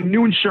policy. I'm getting a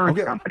new insurance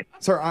company.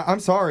 Sir, I'm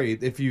sorry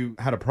if you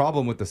had a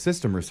problem with the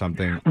system or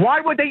something.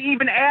 Why would they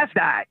even ask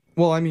that?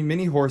 Well, I mean,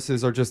 mini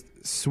horses are just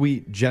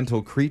sweet,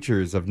 gentle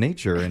creatures of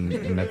nature,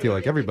 and I feel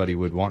like everybody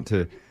would want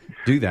to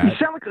do that. You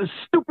sound like a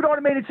stupid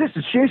automated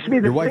system. She used to be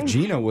the Your wife thing.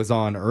 Gina was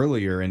on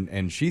earlier,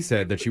 and she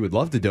said that she would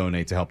love to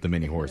donate to help the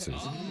mini horses.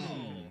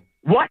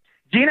 What?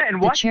 Gina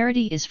and what? The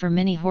charity is for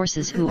mini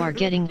horses who are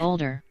getting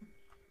older.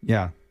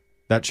 Yeah.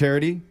 That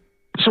charity?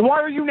 So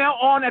why are you now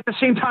on at the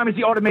same time as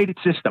the automated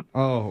system?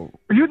 Oh.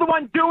 Are you the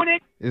one doing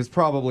it? It's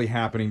probably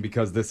happening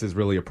because this is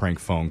really a prank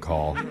phone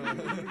call.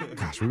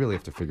 Gosh, we really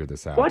have to figure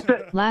this out. What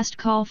the? Last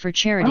call for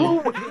charity.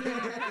 Boy,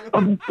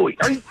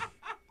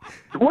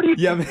 what are you...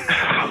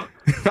 Yeah,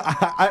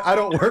 I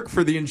don't work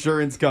for the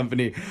insurance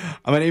company.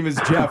 My name is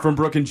Jeff from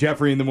Brooke and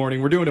Jeffrey in the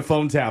Morning. We're doing a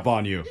phone tap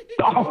on you.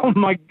 Oh,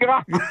 my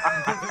God.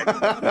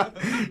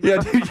 Yeah,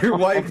 dude, your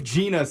wife,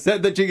 Gina,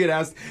 said that you get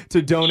asked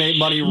to donate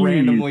money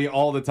randomly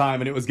all the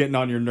time, and it was getting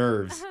on your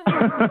nerves.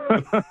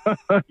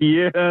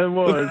 Yeah, it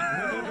was.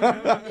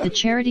 The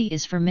charity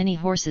is for mini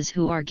horses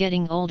who are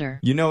getting older.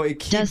 You know, it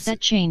keeps... Does that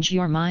change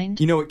your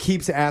mind? You know, it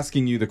keeps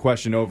asking you the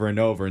question over and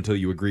over until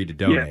you agree to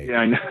donate.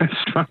 Yeah,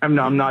 I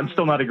know. I'm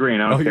still not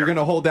agreeing. Oh, you're going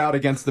to hold out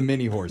against the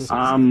mini horses.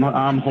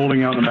 I'm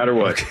holding out no matter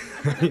what.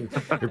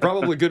 You're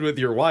probably good with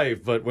your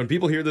wife, but when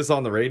people hear this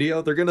on the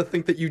radio, they're going to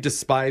think that you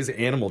despise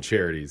animal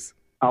charities.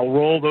 I'll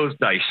roll those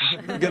dice.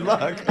 Good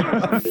luck.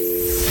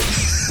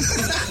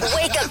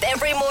 Wake up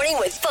every morning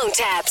with phone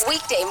taps.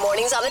 Weekday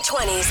mornings on the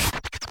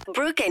 20s.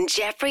 Brooke and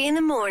Jeffrey in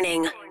the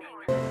Morning.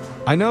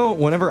 I know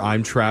whenever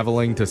I'm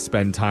traveling to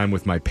spend time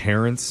with my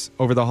parents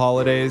over the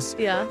holidays,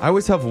 Yeah. I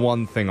always have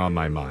one thing on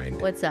my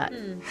mind. What's that?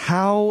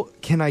 How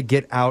can I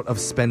get out of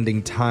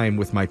spending time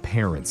with my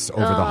parents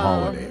over the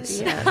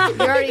holidays? Yeah.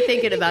 You're already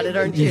thinking about it,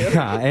 aren't you?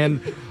 Yeah, and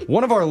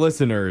one of our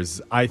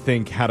listeners, I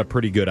think, had a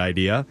pretty good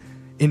idea.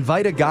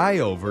 Invite a guy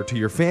over to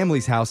your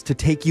family's house to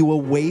take you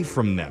away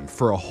from them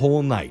for a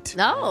whole night.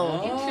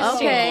 Oh,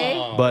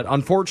 okay. But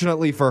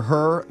unfortunately for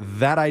her,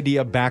 that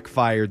idea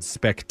backfired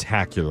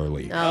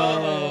spectacularly.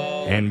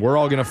 Oh. And we're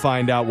all going to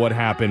find out what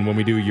happened when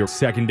we do your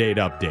second date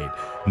update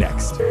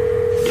next.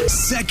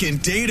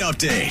 Second date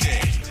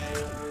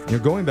update. You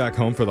know, going back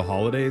home for the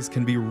holidays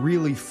can be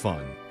really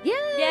fun.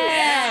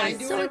 Yeah,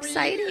 it's so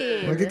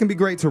exciting. Like, it can be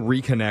great to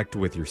reconnect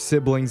with your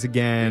siblings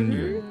again,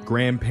 your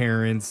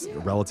grandparents,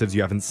 relatives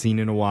you haven't seen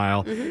in a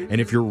while.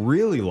 And if you're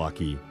really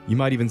lucky, you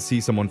might even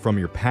see someone from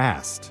your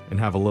past and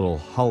have a little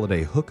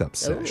holiday hookup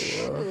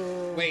sesh.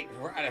 Wait,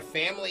 we're at a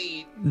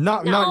family.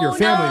 Not your family it's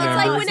members.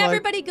 like when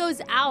everybody goes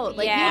out.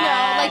 Like,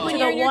 Yeah, like when to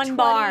you're the in your one 20s,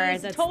 bar,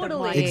 that's the totally.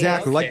 one.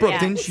 Exactly. Like, Brooke, Yeah.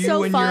 didn't you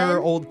So and fun. your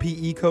old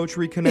PE coach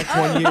reconnect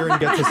one year and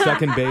get to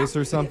second base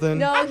or something?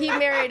 No, he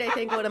married, I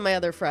think, one of my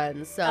other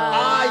friends. So you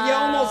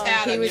almost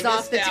had he him. was You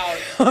off the,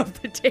 missed out.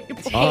 off the table.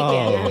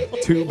 Oh,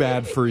 too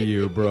bad for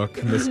you,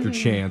 Brooke. Missed your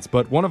chance.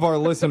 But one of our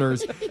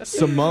listeners,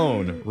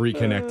 Simone,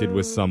 reconnected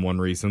with someone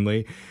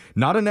recently.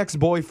 Not an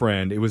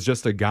ex-boyfriend. It was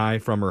just a guy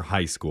from her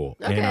high school.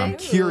 Okay. And I'm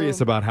curious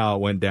about how it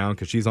went down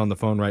because she's on the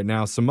phone right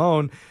now.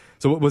 Simone,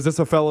 so was this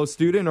a fellow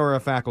student or a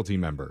faculty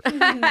member?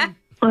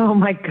 Oh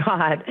my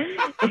God.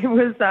 It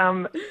was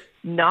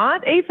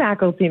not a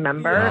faculty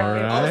member. All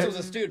right. Also was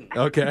a student.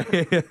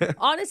 Okay.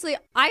 Honestly,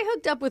 I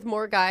hooked up with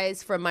more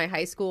guys from my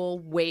high school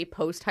way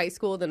post high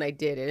school than I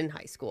did in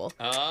high school.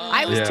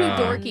 I was too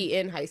dorky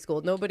in high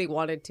school. Nobody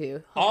wanted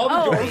to. All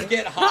the girls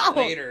get hot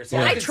later. So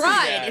I can see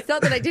tried. that. It's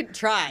not that I didn't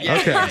try.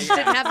 Okay. I just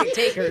didn't have the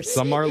takers.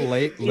 Some are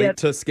late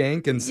to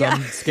skank and some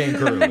skank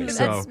early. So.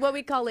 That's what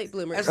we call late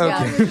bloomers. As long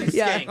as you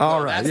Yeah. skank, All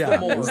though, right, that's yeah. the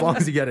more. As long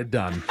as you get it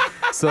done.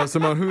 So,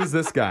 Simone, who is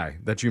this guy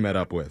that you met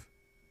up with?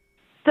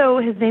 So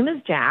his name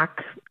is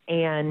Jack,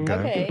 and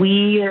Okay.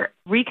 we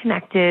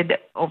reconnected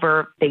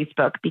over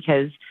Facebook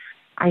because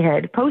I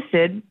had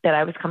posted that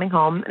I was coming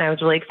home, and I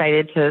was really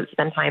excited to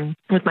spend time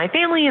with my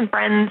family and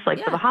friends,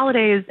 like for the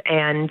holidays,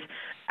 and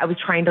I was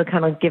trying to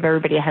kind of give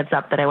everybody a heads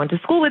up that I went to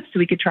school with so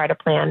we could try to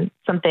plan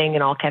something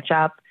and all catch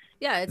up.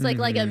 Yeah, it's like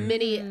a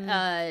mini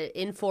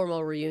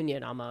informal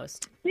reunion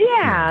almost.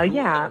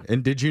 Yeah.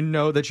 And did you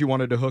know that you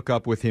wanted to hook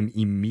up with him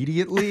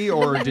immediately,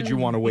 or did you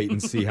want to wait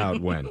and see how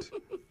it went?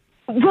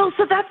 Well,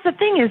 so that's the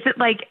thing is that,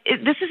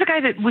 this is a guy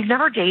that we've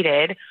never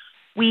dated.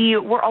 We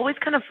were always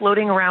kind of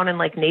floating around in,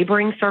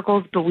 neighboring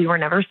circles, but we were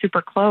never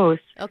super close.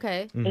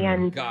 Okay.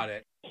 And Got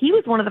it. he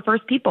was one of the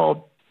first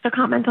people to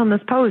comment on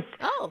this post.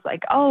 Oh.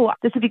 Like, oh,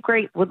 this would be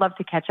great. Would love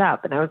to catch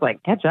up. And I was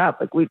like, catch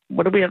up?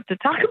 What do we have to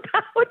talk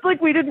about?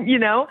 We didn't,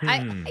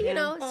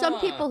 Some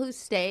people who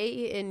stay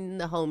in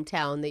the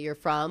hometown that you're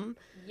from,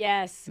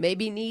 yes,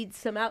 maybe need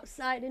some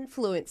outside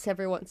influence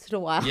every once in a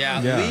while. Yeah,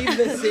 leave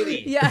the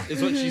city. Yeah.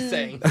 Is what she's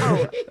saying.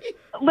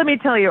 Let me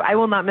tell you, I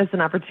will not miss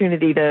an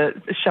opportunity to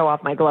show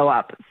off my glow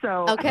up.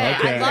 So Okay,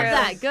 I love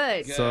that.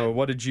 Good. So,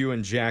 what did you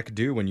and Jack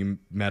do when you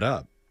met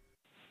up?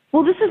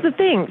 Well, this is the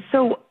thing.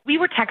 So we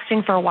were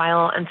texting for a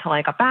while until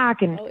I got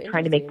back and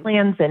trying to make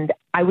plans. And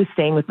I was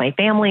staying with my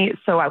family.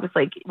 So I was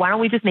like, why don't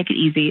we just make it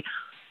easy?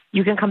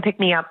 You can come pick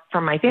me up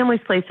from my family's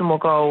place and we'll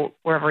go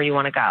wherever you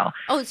want to go.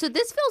 Oh, so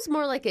this feels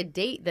more like a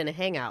date than a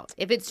hangout.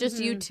 If it's just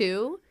you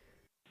two.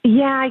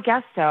 Yeah, I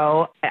guess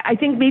so. I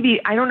think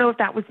maybe, I don't know if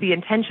that was the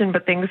intention,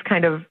 but things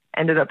kind of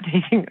ended up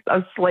taking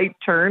a slight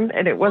turn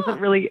and it wasn't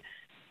really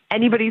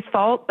anybody's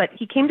fault. But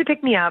he came to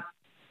pick me up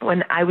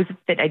when I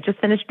just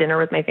finished dinner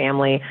with my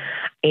family,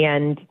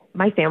 and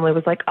my family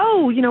was like,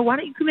 oh, why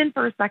don't you come in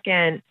for a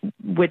second?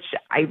 Which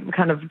I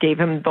kind of gave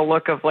him the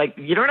look of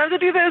you don't have to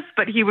do this,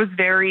 but he was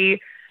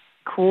very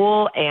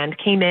cool and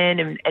came in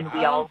and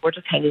we all were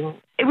just hanging.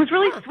 It was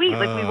really sweet.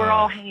 We were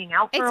all hanging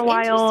out for a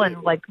while and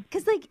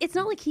because it's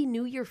not like he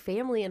knew your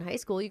family in high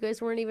school. You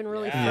guys weren't even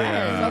really So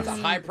friends. it's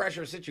a high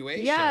pressure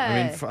situation.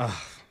 Yeah.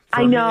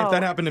 I know. Me, if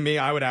that happened to me,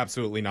 I would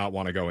absolutely not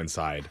want to go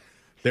inside.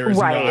 There's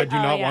Right. I do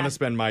not yeah. want to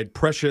spend my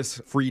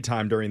precious free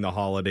time during the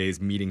holidays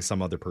meeting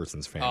some other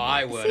person's family. Oh,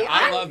 I would. See,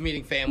 I love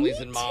meeting families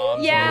and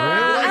moms.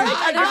 Yeah, Really? I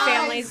like other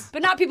families,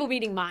 but not people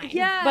meeting mine.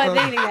 Yeah. but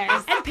meeting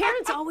theirs. And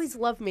parents always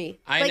love me.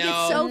 I It's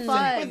know. so Same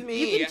fun. with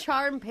me. You can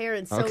charm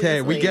parents so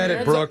Okay, we easily. get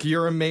it, Brooke.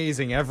 You're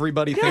amazing.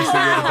 Everybody thinks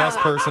that you're the best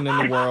person in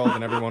the world,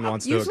 and everyone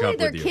wants to hook Usually up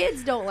their with you.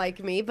 kids don't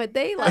like me, but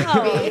they like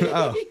me.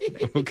 Oh,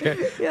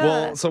 okay. Yeah.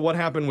 Well, so what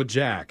happened with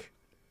Jack?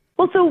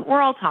 well, so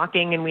we're all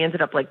talking and we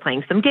ended up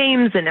playing some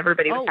games and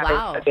everybody was Oh, having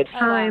wow. a good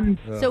time.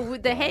 So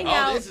with the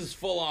hangout, Oh, this is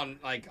full on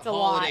a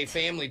holiday lot.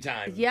 family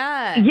time.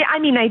 yeah. Yeah, I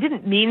mean, I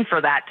didn't mean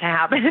for that to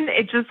happen.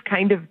 It just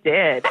kind of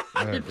did.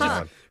 Oh,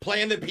 God.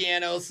 Playing the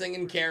piano,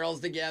 singing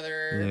carols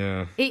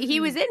together. Yeah. He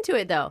was into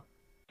it though.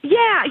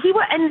 Yeah, he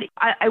was. And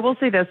I will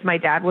say this, my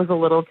dad was a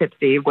little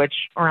tipsy, which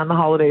around the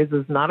holidays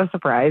is not a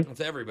surprise.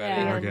 That's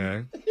everybody. Yeah.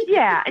 Okay.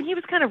 Yeah, and he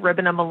was kind of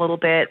ribbing him a little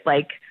bit,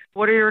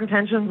 what are your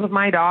intentions with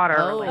my daughter?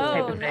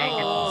 Type of thing.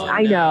 And Oh,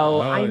 I know, Oh,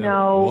 I yeah.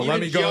 know. Well, let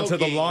me go into the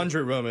joking.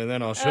 laundry room, and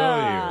then I'll show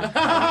Oh.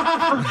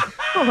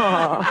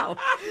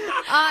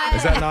 you.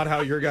 Is that not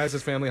how your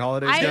guys' family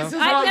holidays go? This is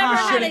I've why never you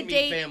had a shouldn't meet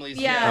date. families.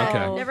 Yeah,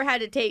 Okay. never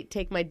had to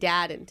take my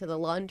dad into the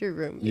laundry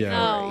room.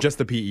 Yeah, Oh. just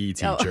the PE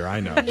teacher. I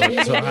know.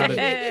 But, so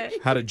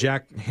how did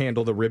Jack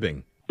handle the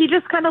ribbing? He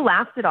just kind of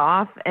laughed it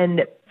off,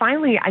 and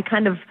finally I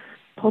kind of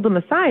pulled him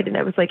aside and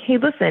I was like, hey,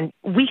 listen,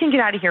 we can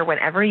get out of here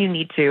whenever you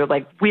need to.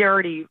 We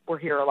already were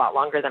here a lot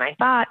longer than I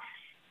thought.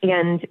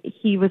 And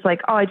he was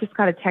like, oh, I just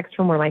got a text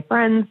from one of my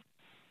friends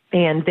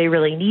and they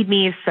really need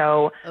me.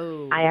 So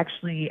I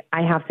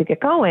have to get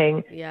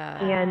going.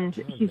 Yeah. And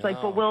he's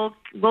like, well,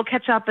 we'll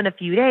catch up in a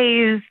few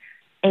days.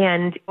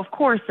 And of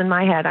course, in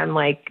my head, I'm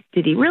like,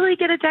 did he really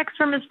get a text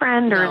from his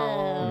friend? Or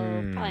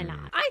Probably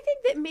not. I think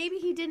that maybe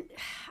he didn't,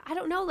 I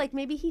don't know, like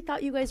maybe he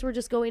thought you guys were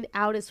just going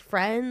out as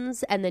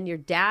friends and then your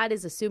dad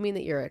is assuming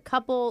that you're a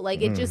couple.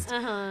 Like it just,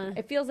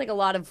 it feels like a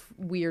lot of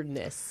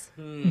weirdness.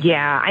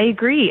 Yeah, I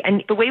agree.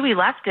 And the way we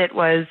left it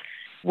was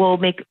we'll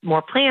make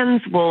more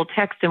plans, we'll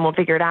text and we'll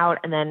figure it out,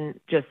 and then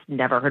just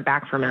never heard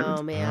back from him.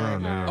 Oh,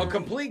 man. Oh,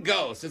 complete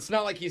ghost. It's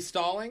not like he's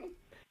stalling?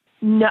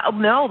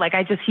 No, like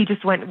he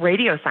just went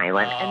radio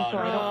silent. And so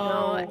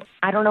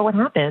I don't know what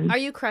happened. Are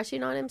you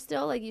crushing on him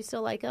still? Like you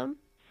still like him?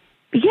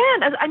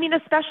 Yeah, I mean,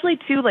 especially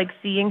too, like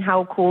seeing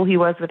how cool he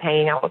was with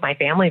hanging out with my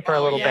family for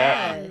a little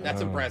bit.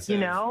 That's impressive.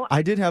 You know?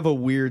 I did have a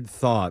weird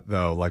thought,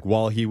 though, like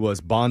while he was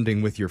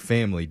bonding with your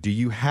family. Do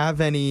you have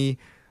any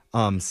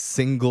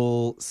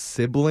single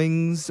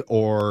siblings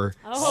or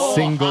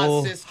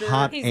single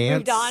hot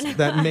aunts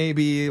that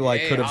maybe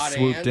like could have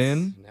swooped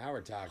in? Now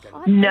we're talking.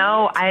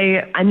 No,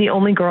 I'm the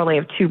only girl. I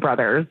have 2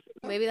 brothers.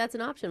 Maybe that's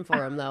an option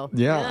for him, though.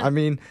 Yeah, I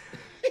mean,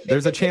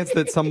 there's a chance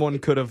that someone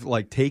could have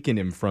like taken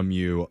him from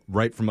you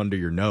right from under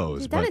your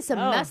nose. Dude, that is some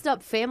messed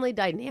up family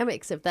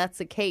dynamics if that's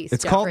the case.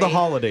 It's called the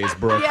holidays,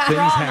 Brooke. Things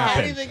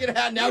happen. Anything can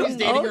happen. Now he's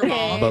dating her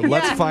mom. But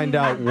let's find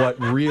out what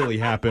really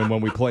happened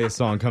when we play a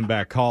song, come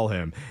back, call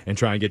him, and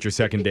try and get your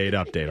second date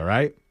update, all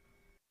right?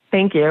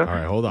 Thank you. All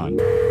right, hold on.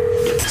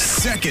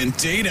 Second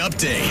date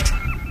update.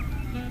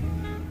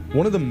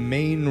 One of the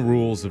main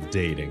rules of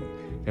dating,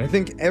 and I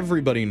think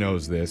everybody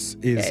knows this,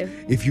 is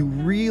if you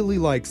really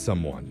like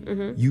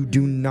someone, you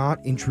do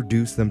not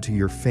introduce them to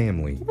your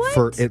family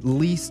for at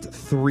least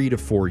 3 to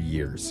 4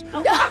 years.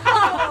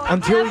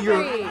 Until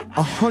you're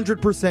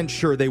 100%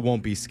 sure they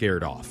won't be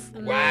scared off.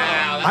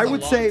 Wow. I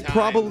would say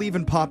probably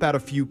even pop out a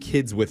few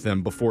kids with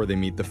them before they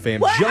meet the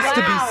fam, just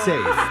to be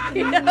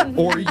safe.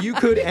 Or you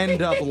could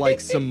end up like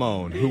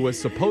Simone, who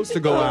was supposed to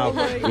go out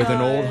with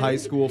an old high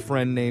school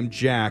friend named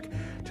Jack,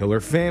 till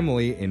her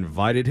family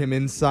invited him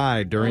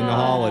inside during the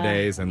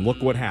holidays, and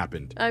look what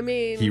happened. I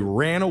mean, he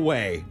ran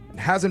away.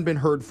 Hasn't been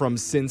heard from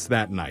since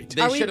that night.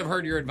 They should have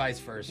heard your advice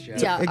first,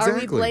 Jeff. Yeah, exactly. Are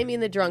we blaming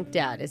the drunk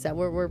dad? Is that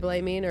what we're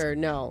blaming, or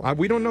no?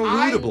 We don't know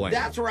who to blame.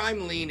 That's where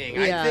I'm leaning.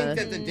 Yeah. I think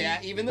that the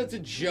dad, even though it's a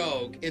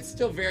joke, it's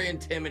still very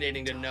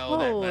intimidating to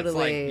know that that's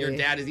like your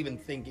dad is even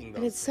thinking those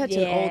And it's such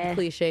things. an old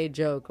cliche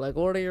joke. Like,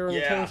 what are your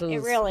intentions?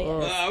 It really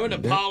is. I'm going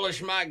to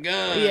polish my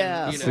gun.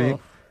 Yeah. You know?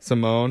 See,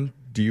 Simone,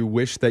 do you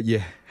wish that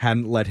you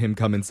hadn't let him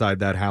come inside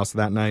that house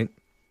that night?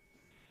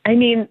 I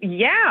mean,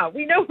 yeah,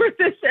 we know where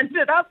this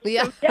ended up.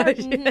 Yeah,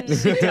 she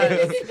does.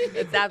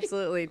 It's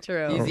absolutely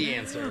true. Easy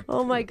answer.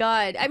 Oh my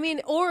God. I mean,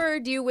 or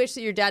do you wish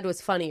that your dad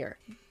was funnier?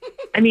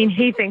 I mean,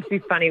 he thinks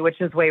he's funny, which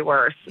is way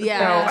worse.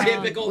 Yeah. So,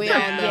 Typical we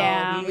dad. all know.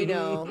 Yeah. We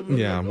know.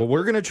 Yeah, well,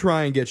 we're going to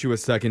try and get you a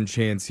second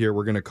chance here.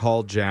 We're going to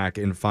call Jack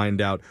and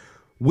find out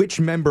which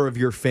member of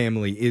your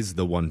family is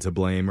the one to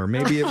blame, or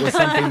maybe it was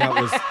something that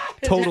was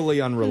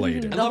totally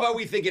unrelated. I love how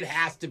we think it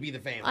has to be the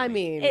family. I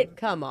mean,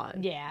 come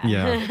on. Yeah.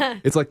 Yeah.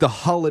 It's like the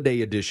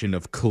holiday edition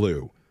of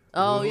Clue.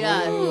 Oh,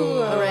 yeah.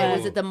 All right.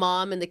 Was it the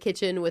mom in the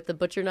kitchen with the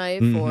butcher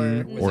knife?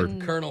 Or Or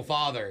Colonel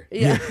Father.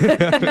 Yeah.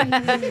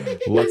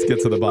 let's get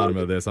to the bottom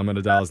of this. I'm going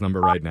to dial his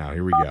number right now.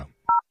 Here we go.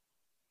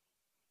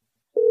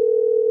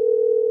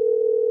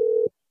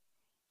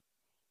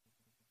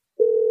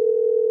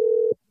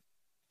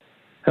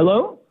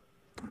 Hello?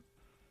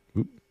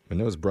 Oop, my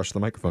nose brushed the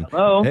microphone.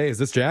 Hello? Hey, is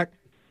this Jack?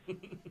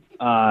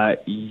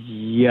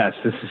 Yes,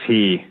 this is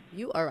he.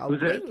 You are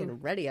Who's awake it?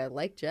 and ready. I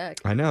like Jack.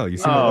 I know. You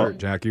seem alert,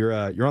 Jack. You're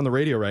on the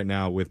radio right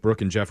now with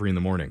Brooke and Jeffrey in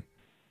the morning.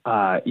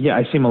 Yeah,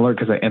 I seem alert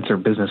because I answer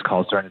business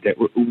calls during the day.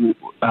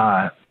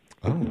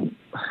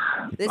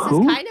 This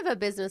Who? is kind of a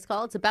business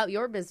call. It's about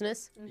your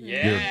business.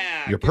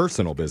 Yeah. Your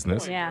personal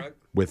business. Yeah.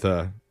 With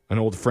an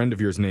old friend of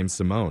yours named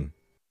Simone.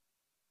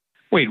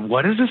 Wait,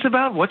 what is this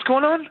about? What's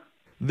going on?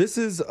 This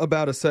is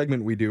about a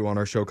segment we do on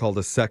our show called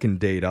a second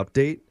date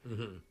update.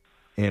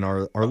 And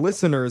our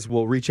listeners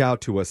will reach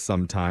out to us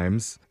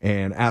sometimes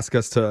and ask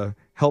us to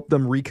help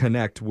them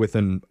reconnect with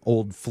an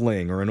old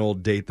fling or an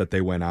old date that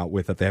they went out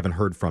with that they haven't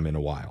heard from in a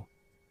while.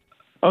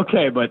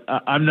 Okay, but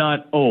I'm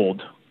not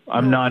old.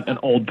 I'm not an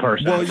old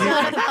person. Well, It's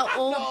not about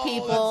old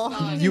people.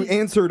 you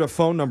answered a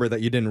phone number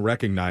that you didn't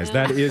recognize.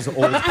 That is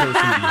old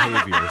person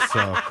behavior.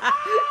 So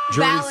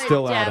jury's Valid,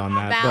 still Jeff, out on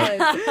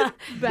that.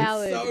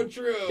 Valid. Valid. So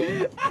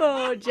true.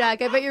 Oh,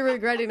 Jack, I bet you're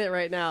regretting it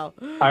right now.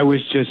 I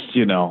was just,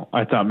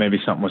 I thought maybe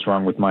something was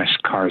wrong with my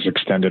car's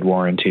extended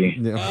warranty.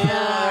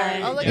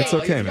 Oh, look It's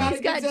at okay, him. man.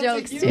 He's got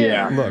jokes, too.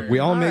 Yeah. Look, we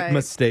all make right.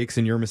 mistakes,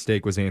 and your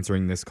mistake was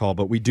answering this call,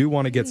 but we do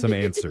want to get some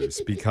answers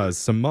because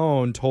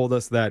Simone told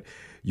us that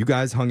you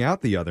guys hung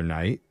out the other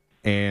night,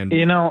 and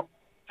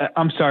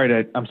I'm sorry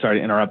to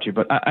interrupt you,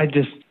 but I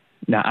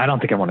don't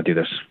think I want to do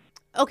this.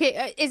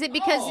 Okay, is it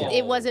because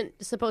it wasn't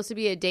supposed to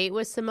be a date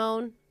with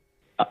Simone?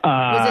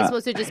 Was it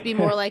supposed to just be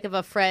more like of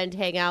a friend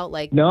hang out?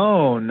 Like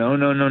No.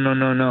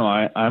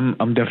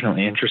 I'm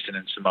definitely interested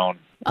in Simone.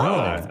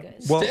 that's good.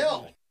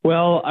 well,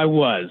 Well, I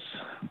was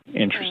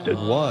interested.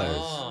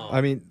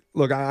 I mean,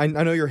 look, I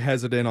know you're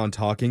hesitant on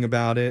talking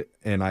about it,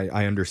 and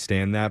I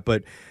understand that,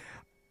 but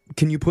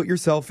can you put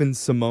yourself in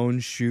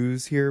Simone's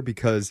shoes here?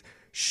 Because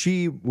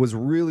she was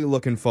really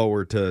looking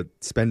forward to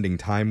spending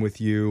time with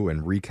you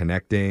and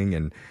reconnecting.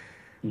 And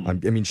I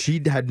mean,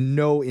 she had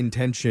no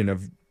intention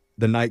of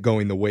the night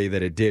going the way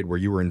that it did, where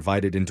you were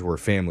invited into her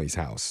family's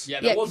house.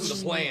 Yeah, that wasn't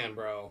the plan,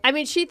 bro. I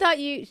mean, she thought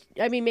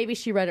maybe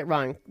she read it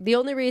wrong. The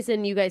only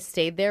reason you guys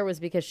stayed there was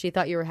because she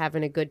thought you were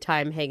having a good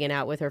time hanging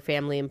out with her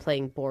family and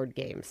playing board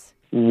games.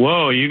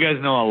 Whoa, you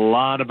guys know a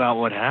lot about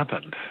what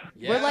happened.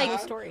 Yeah.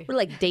 We're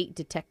like date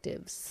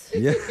detectives.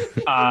 Yeah.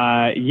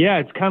 Yeah,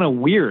 it's kind of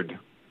weird.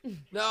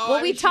 No,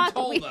 well, we talked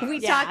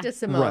to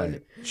Simone.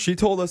 Right. She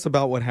told us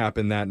about what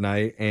happened that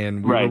night,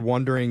 and we were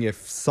wondering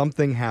if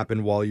something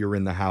happened while you were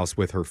in the house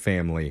with her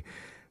family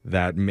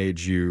that made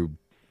you.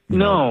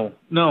 No.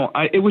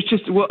 It was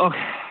just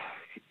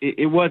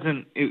it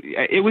wasn't.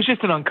 It was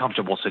just an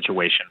uncomfortable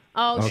situation.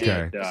 Oh,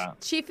 okay.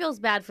 She feels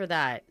bad for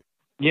that.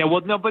 Yeah,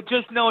 well, no, but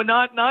just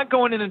not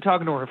going in and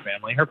talking to her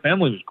family. Her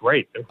family was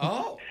great.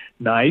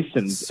 Nice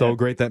and so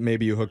great that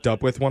maybe you hooked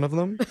up with one of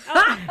them.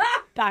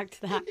 Back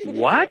to that.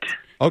 What?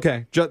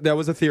 Okay, that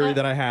was a theory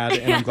that I had,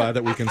 and I'm glad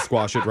that we can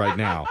squash it right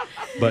now.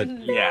 But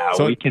yeah,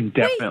 so we can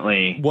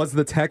definitely. Was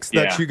the text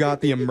that you got,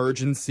 the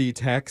emergency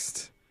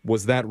text,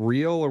 was that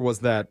real or was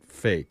that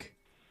fake?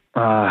 Be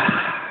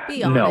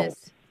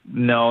honest.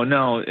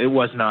 No, it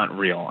was not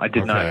real. I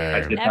did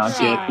not get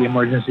the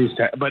emergency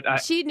text, but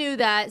she knew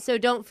that, so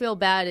don't feel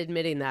bad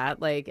admitting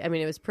that. Like, I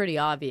mean, it was pretty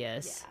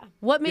obvious. Yeah.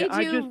 What made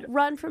you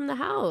run from the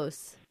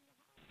house?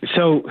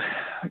 So,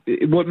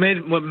 what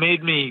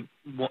made me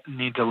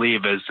need to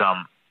leave is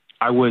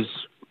I was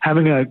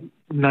having a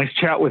nice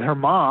chat with her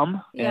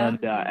mom,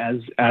 and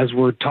as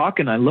we're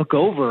talking, I look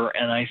over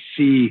and I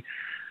see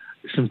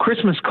some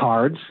Christmas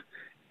cards,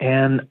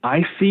 and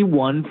I see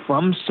one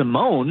from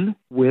Simone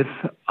with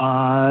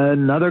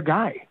another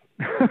guy,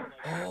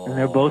 and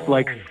they're both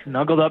like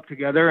snuggled up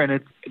together, and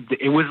it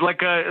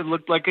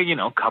looked like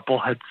a couple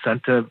had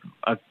sent a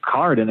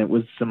card, and it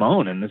was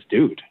Simone and this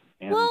dude.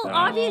 And,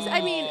 obviously, I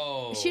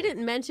mean, she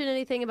didn't mention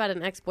anything about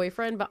an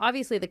ex-boyfriend, but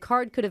obviously the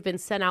card could have been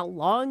sent out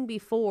long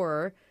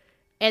before,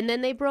 and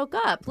then they broke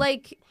up.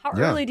 Like, how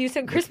early do you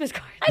send Christmas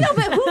cards? I know,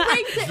 but who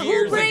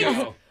brings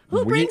it?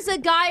 Who brings a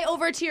guy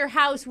over to your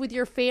house with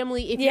your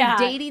family if you're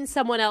dating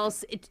someone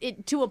else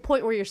to a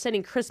point where you're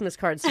sending Christmas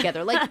cards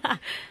together? Like,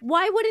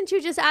 why wouldn't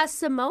you just ask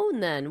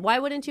Simone then? Why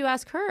wouldn't you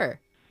ask her?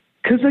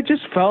 Because I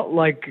just felt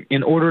like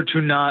in order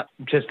to not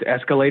just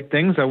escalate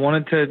things, I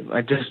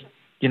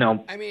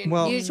mean,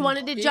 you just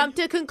wanted to jump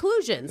to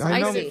conclusions.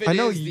 I see. If it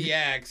is the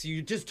ex,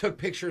 you just took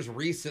pictures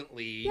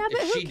recently. Yeah,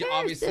 but she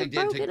obviously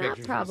did take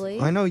pictures.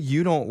 Probably. I know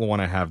you don't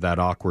want to have that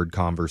awkward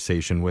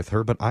conversation with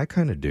her, but I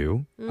kind of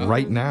do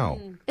right now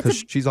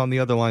because she's on the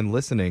other line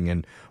listening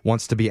and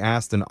wants to be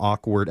asked an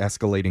awkward,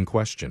 escalating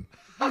question.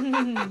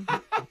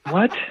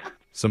 What?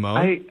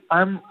 Simone?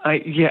 Hi.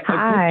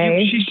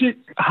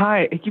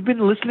 Hi. You've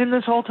been listening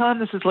this whole time?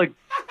 This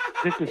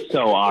is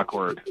so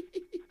awkward.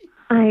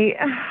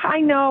 I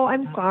know.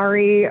 I'm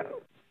sorry.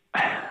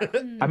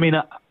 I mean,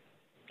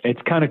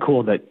 it's kind of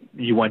cool that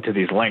you went to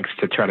these lengths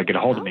to try to get a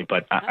hold of me,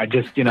 but I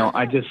just,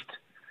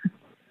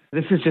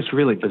 this is just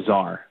really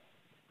bizarre.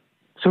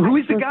 So who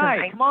is the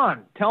guy? Come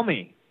on, tell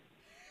me.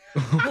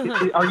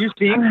 Are you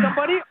seeing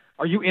somebody?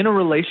 Are you in a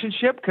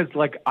relationship? Because,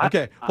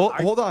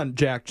 hold on,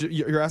 Jack.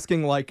 You're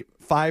asking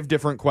 5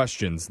 different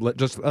questions.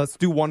 Let's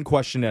do one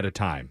question at a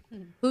time.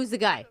 Who's the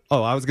guy?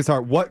 Oh, I was gonna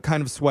start. What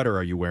kind of sweater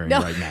are you wearing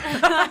right now?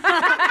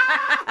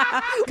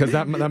 Because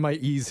that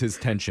might ease his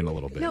tension a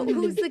little bit. No,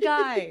 who's the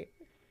guy?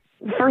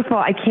 First of all,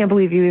 I can't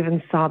believe you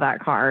even saw that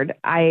card.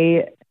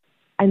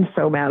 I'm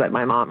so mad at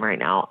my mom right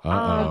now.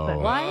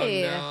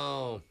 Why?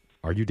 No.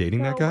 Are you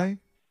dating that guy?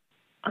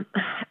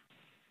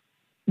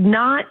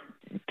 Not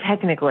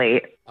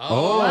technically.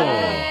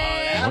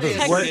 That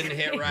didn't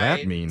hit right.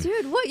 That mean?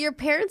 Dude, what? Your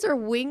parents are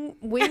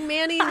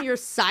wingmanning your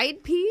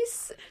side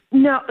piece?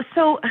 No.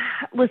 So,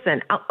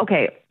 listen.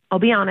 Okay, I'll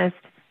be honest.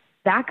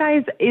 That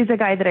guy is a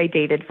guy that I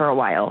dated for a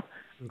while.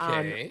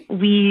 Okay.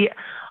 We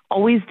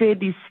always did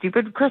these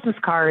stupid Christmas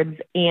cards,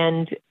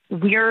 and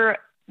we're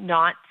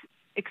not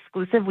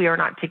exclusive. We are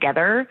not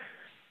together.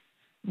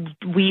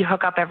 We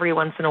hook up every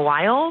once in a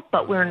while,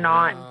 but we're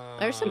not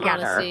There's some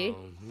together. honesty.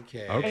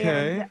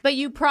 Okay. But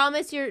you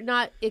promise you're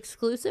not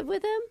exclusive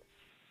with him?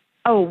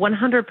 Oh,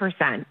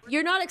 100%.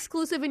 You're not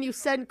exclusive and you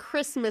send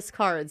Christmas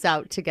cards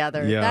out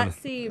together. Yeah. That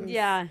seems...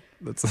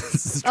 That's a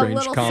strange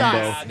little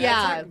combo. sus.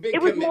 Yeah.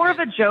 It was more of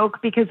a joke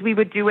because we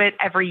would do it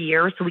every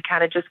year, so we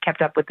kind of just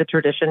kept up with the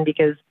tradition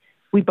because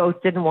we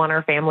both didn't want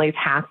our families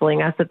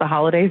hassling us at the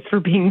holidays for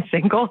being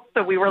single.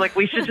 So we were like,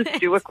 we should just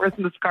do a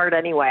Christmas card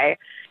anyway.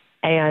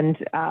 And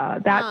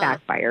that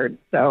backfired.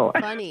 So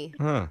funny.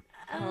 Huh.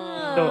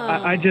 So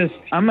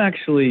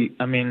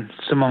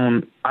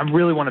Simone, I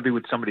really want to be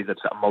with somebody that's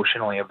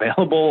emotionally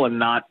available and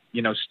not,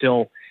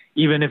 still,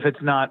 even if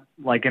it's not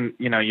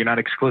you're not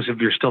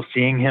exclusive, you're still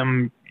seeing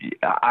him.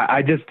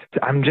 I'm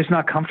just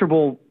not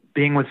comfortable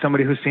being with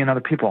somebody who's seeing other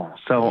people.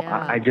 So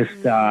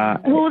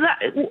well,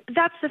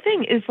 that's the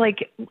thing is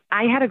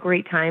I had a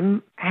great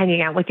time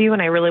hanging out with you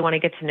and I really want to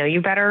get to know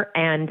you better.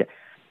 And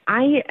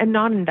I am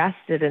not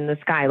invested in this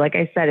guy. Like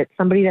I said, it's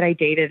somebody that I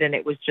dated, and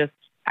it was just,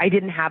 I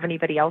didn't have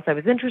anybody else I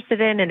was interested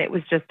in, and it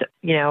was just,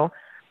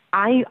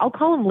 I'll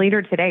call him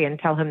later today and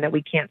tell him that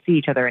we can't see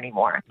each other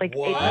anymore. Like,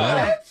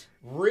 what?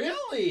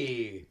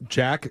 Really?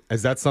 Jack,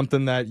 is that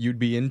something that you'd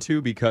be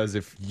into? Because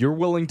if you're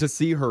willing to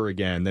see her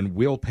again, then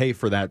we'll pay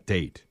for that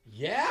date.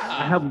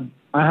 Yeah.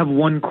 I have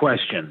one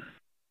question.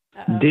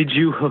 Did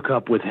you hook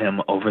up with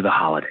him over the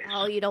holidays?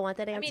 Oh, you don't want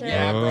that answer?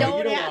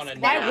 Don't ask.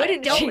 Why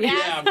wouldn't you?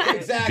 Yeah,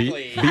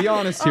 exactly. Be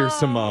honest here,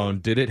 Simone.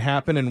 Did it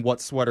happen, and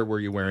what sweater were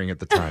you wearing at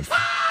the time?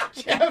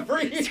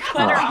 Jeffrey.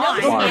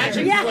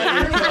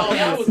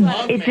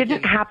 It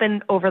didn't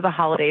happen over the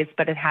holidays,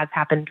 but it has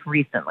happened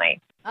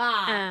recently.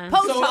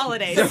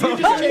 Post-holidays. Okay.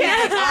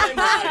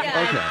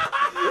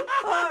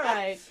 All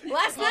right.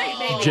 Last night,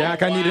 maybe.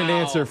 Jack, I need an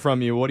answer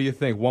from you. What do you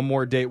think? One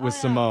more date with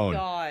Simone.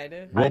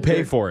 God. We'll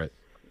pay for it.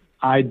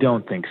 I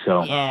don't think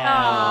so.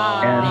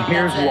 And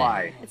here's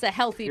why. It's a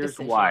healthy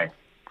decision. Here's why.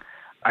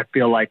 I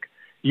feel like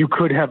you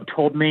could have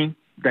told me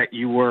that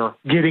you were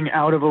getting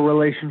out of a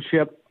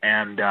relationship,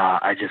 and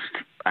I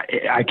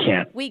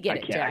can't. We get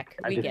it, Jack.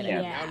 We get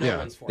it.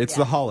 Yeah. It's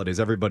the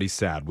holidays. Everybody's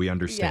sad. We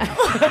understand.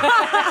 Okay.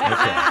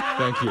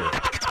 Thank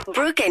you.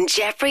 Brooke and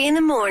Jeffrey in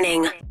the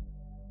morning.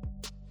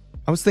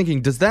 I was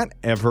thinking, does that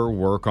ever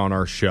work on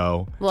our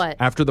show? What?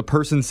 After the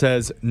person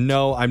says,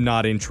 no, I'm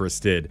not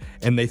interested,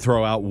 and they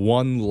throw out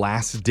one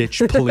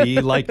last-ditch plea,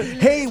 like,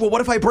 hey, well,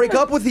 what if I break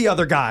up with the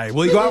other guy?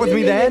 Will you go out with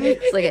me then?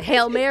 It's like a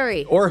Hail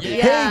Mary. Or,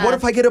 hey, what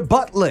if I get a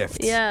butt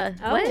lift? Yeah.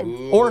 What?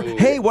 Or,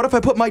 hey, what if I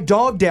put my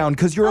dog down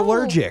because you're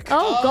allergic?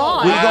 Oh,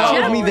 God. Will you go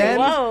out with me then?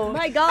 Whoa.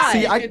 My God.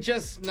 See, I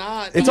just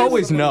not. It's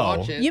always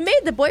no. You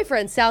made the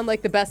boyfriend sound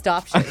like the best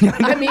option.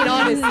 I mean,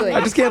 honestly.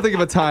 I just can't think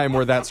of a time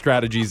where that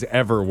strategy's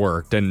ever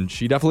worked, and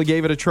she definitely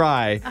gave it a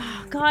try.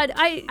 Oh, God,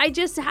 I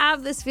just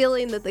have this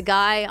feeling that the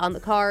guy on the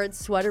cards,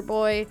 Sweater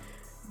Boy,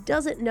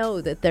 doesn't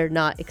know that they're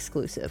not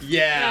exclusive.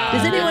 Yeah.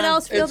 Does anyone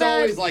else feel it's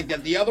that? It's always like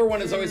that. The other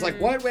one is always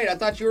like, what? Wait, I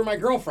thought you were my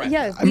girlfriend.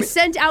 Yeah, we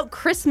sent out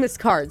Christmas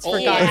cards, for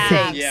God's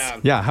sakes.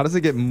 Yeah, how does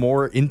it get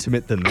more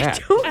intimate than that?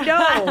 I don't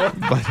know.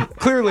 But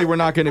clearly we're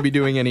not going to be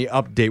doing any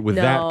update with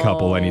that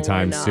couple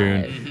anytime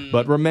soon.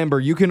 But remember,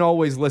 you can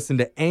always listen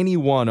to any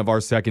one of our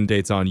second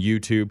dates on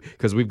YouTube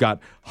because we've got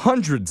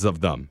hundreds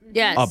of them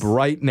up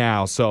right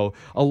now. So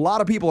a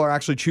lot of people are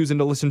actually choosing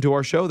to listen to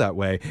our show that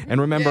way. And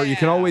remember, you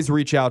can always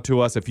reach out to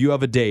us if you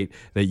have a date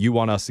that you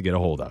want us to get a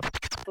hold of.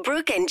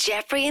 Brooke and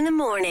Jeffrey in the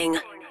morning.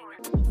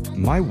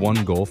 My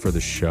one goal for the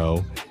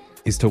show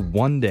is to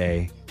one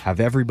day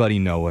have everybody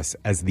know us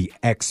as the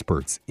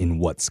experts in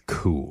what's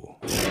cool.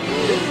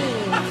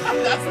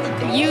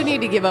 You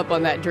need to give up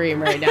on that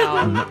dream right now.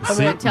 I'm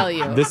going to tell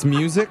you. This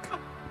music,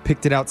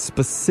 picked it out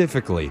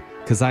specifically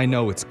because I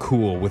know it's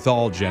cool with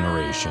all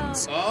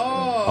generations.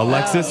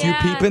 Alexis, you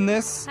peeping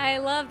this? I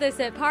love this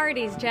at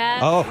parties, Jeff.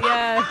 Oh,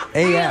 yeah. AF.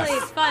 Really,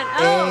 it's fun.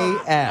 Oh,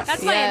 AF.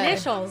 that's my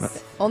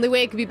initials. Only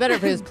way it could be better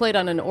if it was played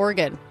on an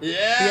organ.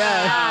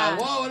 Yeah.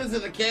 Whoa, what is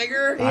it, a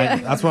kegger?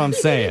 That's what I'm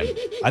saying.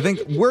 I think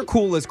we're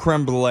cool as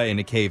creme brulee in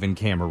a cave in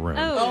Cameroon.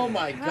 Oh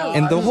my God.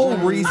 And the whole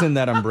reason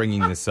that I'm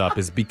bringing this up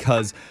is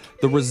because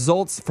the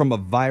results from a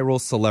viral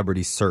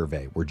celebrity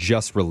survey were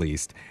just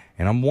released.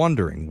 And I'm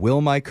wondering,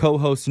 will my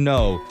co-host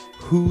know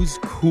who's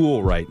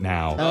cool right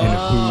now and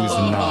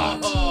who's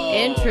not?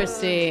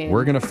 Interesting.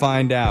 We're going to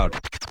find out.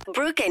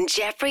 Brooke and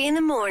Jeffrey in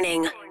the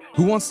morning.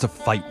 Who wants to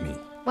fight me?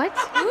 What?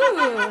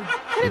 Ooh. What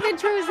kind of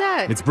intro is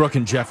that? It's Brooke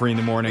and Jeffrey in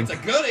the morning. It's a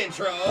good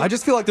intro. I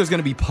just feel like there's going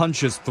to be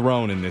punches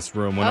thrown in this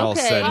room when all's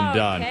said and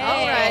done. All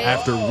right.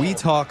 After we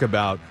talk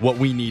about what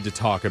we need to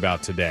talk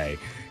about today.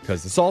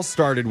 Because this all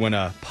started when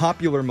a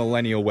popular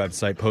millennial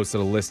website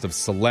posted a list of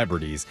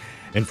celebrities.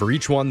 And for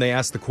each one, they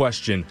asked the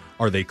question,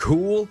 are they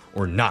cool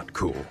or not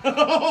cool?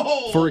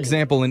 For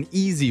example, an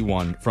easy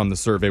one from the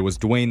survey was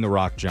Dwayne "The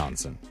Rock"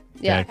 Johnson.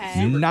 Yeah. Okay.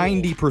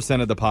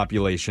 90% of the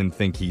population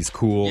think he's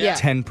cool. Yeah.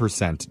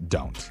 10%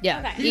 don't.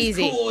 Yeah, He's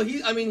easy. cool.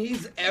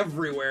 He's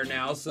everywhere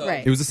now. So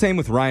Right. It was the same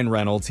with Ryan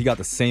Reynolds. He got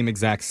the same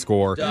exact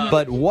score.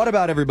 But what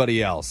about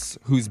everybody else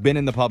who's been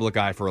in the public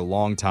eye for a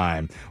long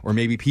time, or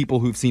maybe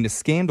people who've seen a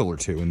scandal or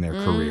two in their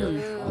career?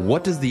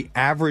 What does the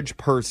average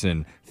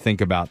person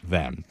think about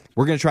them?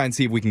 We're going to try and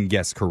see if we can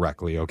guess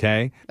correctly,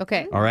 okay?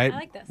 Okay. All right? I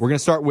like this. We're going to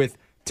start with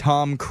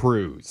Tom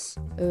Cruise.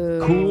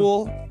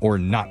 Cool or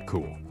not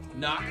cool?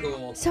 Not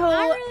cool.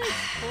 So,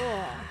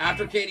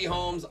 After Katie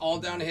Holmes, all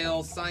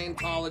downhill,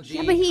 Scientology.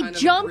 yeah, but he kind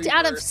of jumped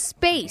out of rebirth.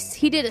 space.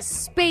 He did a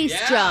space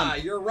Yeah,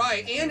 jump. you're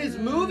right. And his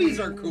movies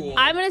are cool.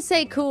 I'm going to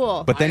say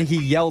cool. But then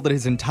he yelled at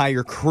his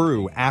entire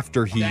crew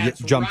after he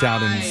jumped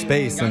out in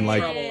space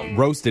and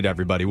roasted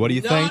everybody. What do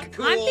you think?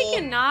 I'm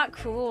thinking not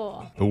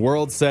cool. The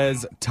world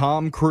says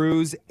Tom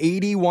Cruise,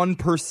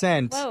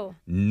 81% Whoa.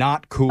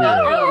 not cool.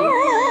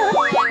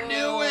 I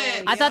knew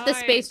it. I thought the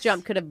space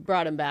jump could have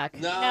brought him back.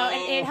 No,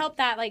 it helped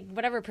that, like,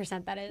 whatever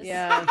percent that is.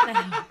 Yeah.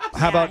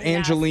 How about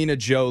Angelina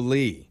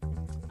Jolie?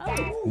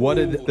 What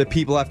did the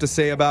people have to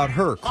say about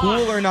her?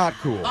 Cool or not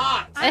cool?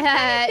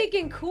 I'm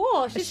thinking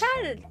cool. She's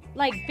had,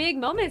 like, big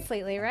moments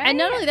lately, right? And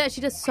not only that,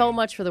 she does so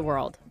much for the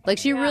world. Like,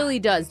 she really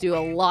does do a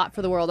lot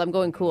for the world. I'm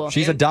going cool.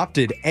 She's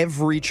adopted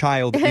every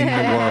child in the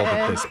world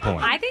at this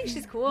point. I think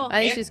she's cool.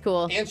 I think she's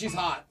cool. And she's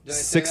hot. Did I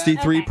say that?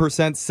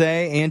 63%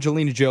 say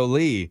Angelina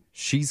Jolie.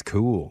 She's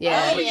cool.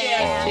 Yeah. Oh,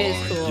 yeah. She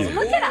is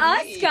cool. Look at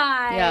us,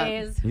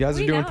 guys. You guys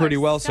are We doing know pretty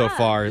our well so stuff.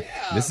 far.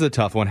 This is a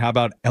tough one. How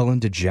about Ellen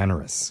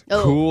DeGeneres?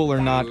 Oh. Cool or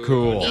not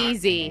cool?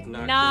 Easy.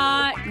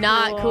 Not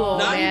cool,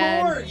 Not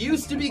man. anymore.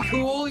 Used to be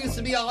cool. Used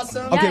to be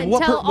awesome. Okay, Yeah,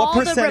 what until what all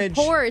percentage?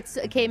 the reports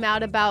came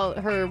out about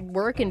her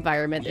work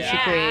environment that she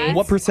creates.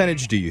 What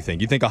percentage do you think?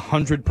 You think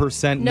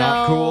 100% No,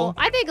 not cool?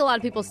 I think a lot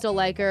of people still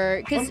like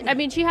her because I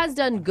mean she has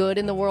done good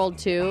in the world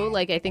too.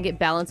 Like I think it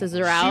balances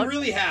her out. She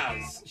really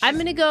has. I'm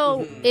gonna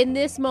go in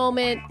this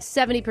moment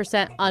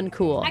 70%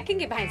 uncool. I can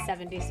get behind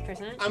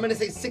 70%. I'm going to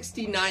say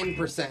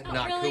 69%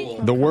 not cool.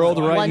 The world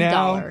right $1.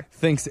 now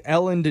thinks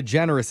Ellen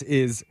DeGeneres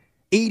is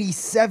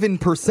 87%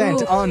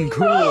 uncool.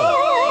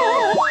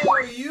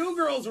 Oh, you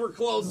girls were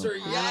closer.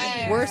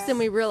 Yikes. Worse than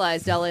we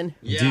realized, Ellen.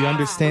 Do you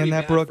understand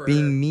that, Brooke?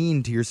 Being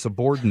mean to your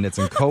subordinates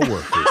and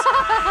coworkers.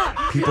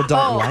 People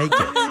don't like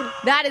it.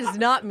 That is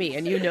not me,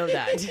 and you know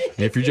that.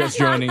 If you're just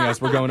joining us,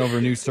 we're going over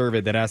a new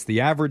survey that asks the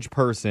average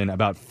person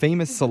about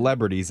famous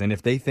celebrities and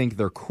if they think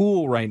they're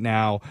cool right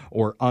now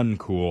or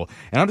uncool.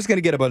 And I'm just going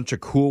to get a bunch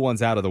of cool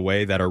ones out of the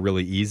way that are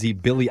really easy.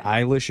 Billie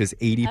Eilish is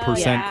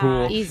 80%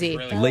 cool. Easy.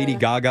 Lady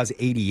Gaga's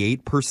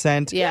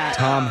 88%. Yeah.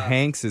 Tom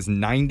Hanks is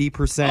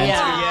 90%.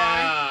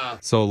 Yeah.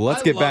 So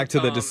let's I get love back to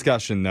the Tom.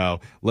 discussion, though.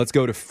 Let's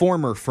go to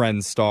former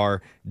Friends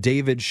star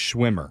David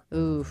Schwimmer.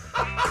 Oof.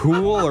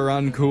 Cool or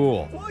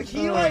uncool?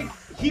 Well,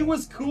 he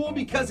was cool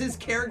because his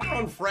character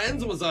on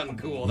Friends was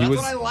uncool. That's was-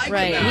 what I like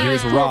Right. about He him.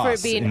 was cool Ross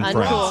for being in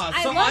uncool.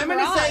 Friends. So I love I'm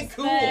gonna say Ross,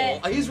 cool.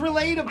 but- He's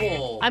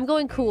relatable. I'm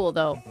going cool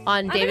though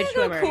on David I'm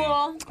gonna Schwimmer.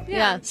 go cool.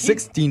 Yeah.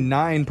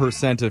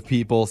 69% of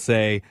people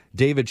say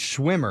David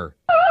Schwimmer.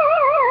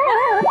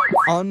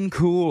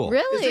 Uncool. Is it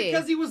Really?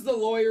 because he was the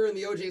lawyer in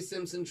the O.J.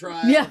 Simpson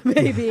trial? Yeah,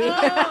 maybe.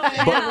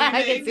 I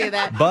I can see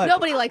that. But-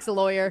 Nobody likes a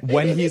lawyer.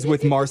 When he's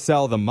with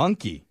Marcel the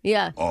monkey.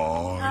 Yeah.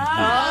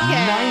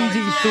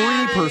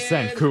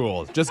 93%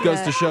 cool. Just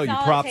goes to show you That's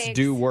all it props takes.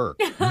 do work.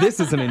 This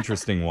is an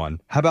interesting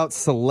one. How about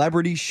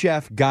celebrity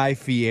chef Guy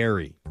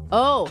Fieri?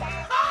 Oh.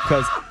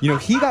 Because,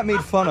 he got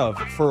made fun of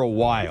for a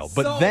while.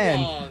 But So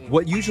then long.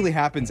 what usually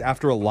happens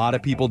after a lot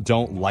of people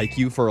don't like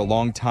you for a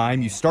long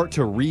time, you start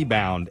to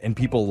rebound and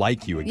people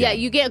like you again. Yeah,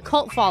 you get a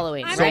cult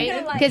following, I'm right?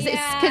 gonna like- Because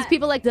yeah.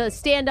 people like to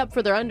stand up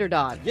for their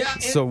underdog. Yeah.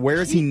 and So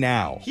where is he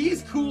now?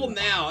 He's cool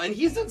now, and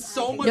he's done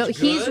so much No, good.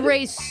 he's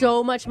raised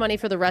so much money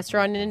for the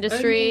restaurant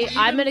industry. And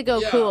I'm gonna go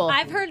yeah. cool.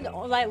 I've heard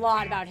like, a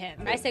lot about him.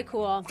 I say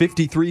cool.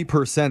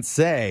 53%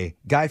 say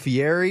Guy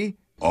Fieri.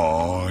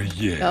 Oh,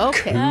 yeah.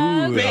 Okay.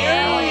 Cool.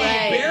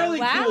 Barely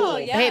Wow, cool.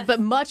 yeah. Hey,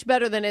 but much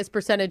better than his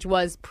percentage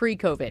was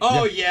pre-COVID.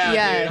 Oh, yeah,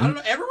 Yeah. dude. I don't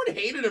know. Everyone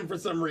hated him for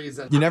some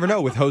reason. You never know.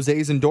 With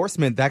Jose's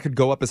endorsement, that could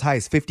go up as high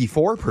as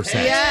 54%.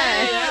 Hey,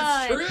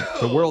 that's true.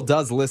 The world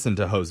does listen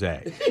to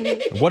Jose.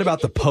 What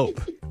about the Pope?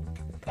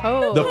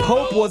 Oh. The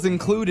Pope was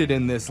included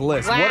in this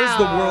list. What does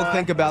the Wow. world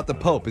think about the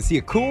Pope? Is he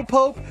a cool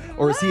Pope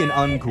or is he an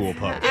uncool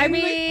Pope? I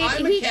mean,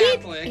 I'm a he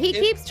Catholic.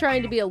 keeps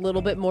trying to be a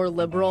little bit more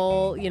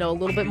liberal, a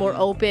little bit more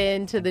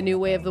open to the new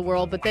way of the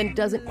world, but then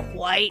doesn't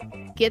quite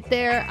get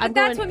there. But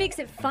that's what makes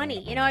it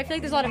funny. I feel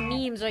like there's a lot of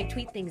memes or like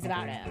tweet things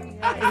about him.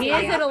 He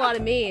is in a lot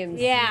of memes.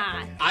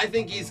 Yeah. I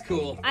think he's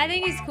cool. I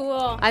think he's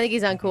cool. I think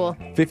he's uncool.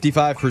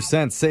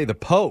 55% say the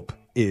Pope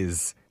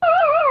is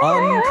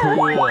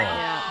uncool.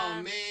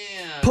 Oh, man.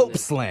 Pope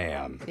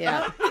slam.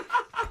 Yeah.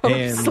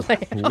 And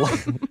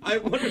I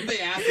wonder if they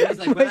asked him. He's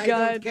like, but I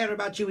don't care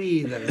about you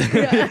either.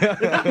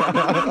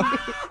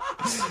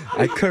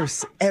 I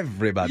curse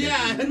everybody.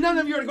 Yeah, none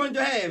of you are going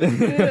to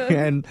heaven.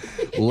 And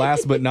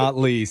last but not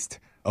least,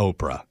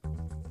 Oprah.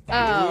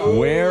 Oh.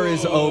 Where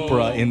is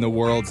Oprah in the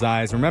world's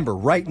eyes? Remember,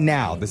 right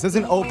now, this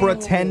isn't Oprah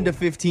 10 to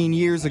 15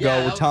 years ago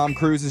where Tom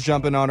Cruise is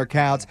jumping on her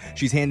couch.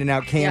 She's handing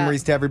out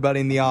Camrys to everybody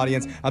in the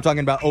audience. I'm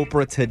talking about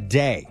Oprah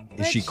today.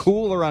 Is she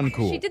cool or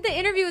uncool? She did the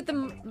interview with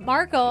the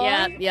Markle.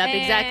 Yep,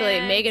 exactly.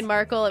 and- Meghan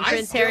Markle and I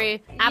Prince still-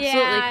 Harry, absolutely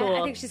Yeah, cool.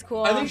 I think she's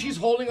cool. I think she's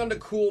holding on to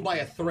cool by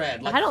a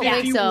thread. Like I don't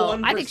think so.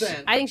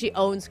 51%. I think she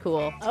owns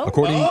cool.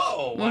 According,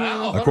 Oh,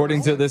 wow.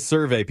 according to this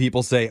survey,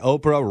 people say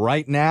Oprah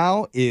right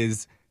now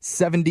is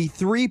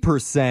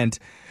 73%.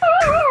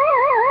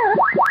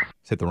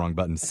 Hit the wrong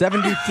button.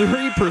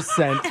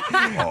 73%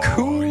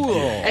 cool.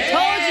 I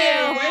told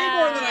you. Way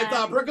more than I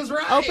thought. Brooke was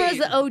right. Oprah's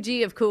the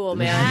OG of cool,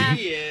 man.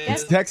 She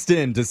is. Text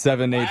in to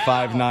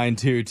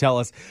 78592. Tell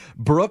us,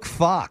 Brooke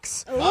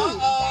Fox,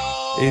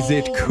 is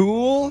it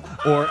cool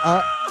or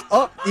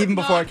even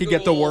before I could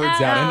get the words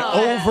out,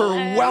 an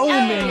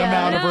overwhelming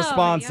amount of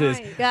responses.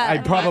 I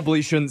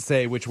probably shouldn't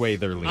say which way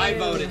they're leaning. I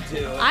voted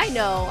too. I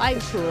know. I'm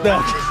cool.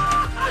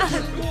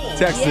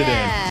 Text it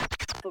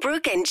in.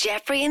 Brooke and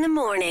Jeffrey in the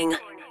morning.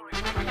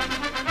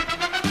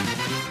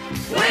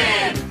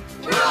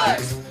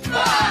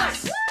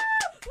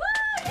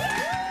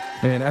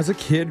 And as a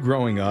kid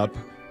growing up,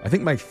 I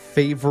think my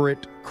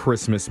favorite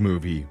Christmas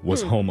movie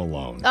was Home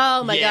Alone.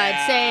 Oh my God,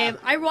 same.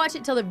 I watched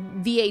it till the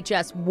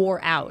VHS wore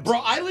out. Bro,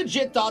 I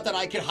legit thought that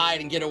I could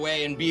hide and get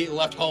away and be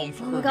left home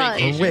for God.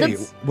 vacation.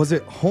 Wait, was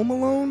it Home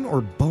Alone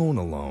or Bone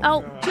Alone?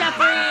 Oh,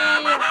 Jeffrey.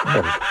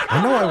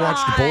 I know I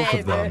watched both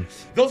of them.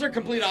 Those are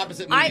complete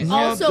opposite I movies.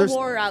 also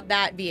wore out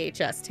that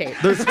VHS tape.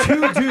 There's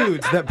two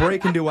dudes that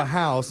break into a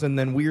house and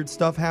then weird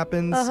stuff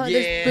happens. There's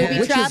booby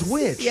Which traps. is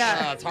which?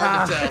 Yeah. It's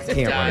hard to tell I can't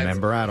sometimes.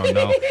 remember. I don't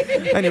know.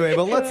 Anyway,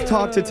 but let's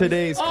talk to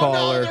today's Oh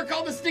caller. no, they're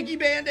called the Sticky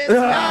Bandits.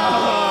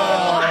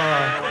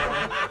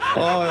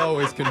 I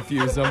always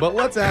confuse them. But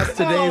let's ask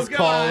today's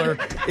caller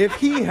if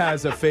he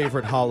has a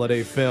favorite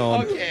holiday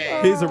film. Okay.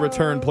 He's a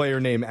return player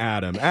named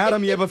Adam.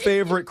 Adam, you have a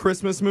favorite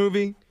Christmas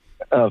movie?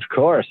 Of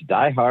course,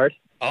 Die Hard.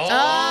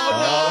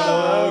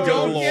 Oh,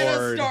 Don't good get us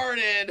Lord.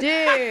 started.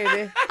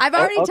 Dude, I've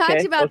already okay,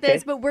 talked about okay.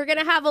 this, but we're going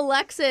to have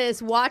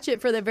Alexis watch it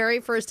for the very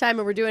first time,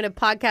 and we're doing a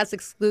podcast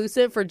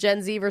exclusive for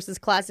Gen Z versus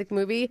Classic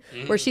Movie,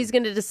 where she's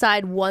going to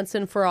decide once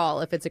and for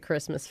all if it's a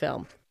Christmas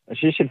film.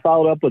 She should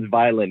follow it up with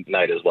Violent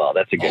Night as well.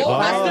 That's a good Oh, one.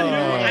 that's the new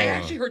one. I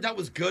actually heard that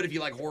was good if you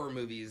like horror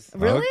movies.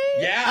 Really?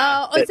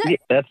 Yeah. Oh, is that?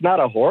 That's not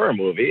a horror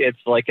movie. It's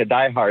like a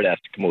Die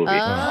Hard-esque movie.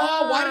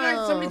 Oh, why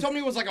did somebody told me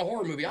it was like a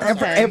horror movie? I'm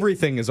sorry.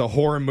 Everything is a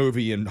horror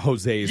movie in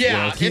Jose's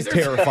world. He's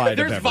there's- terrified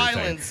There's of everything.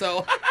 violence,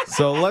 so.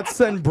 So let's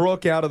send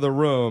Brooke out of the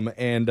room,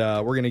 and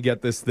we're going to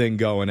get this thing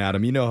going,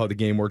 Adam. You know how the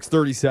game works.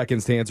 30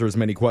 seconds to answer as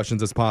many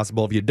questions as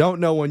possible. If you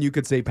don't know one, you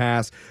could say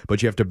pass,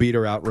 but you have to beat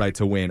her outright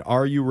to win.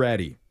 Are you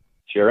ready?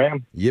 Sure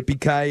am.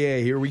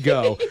 Yippee-ki-yay, here we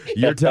go.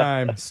 Your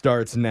time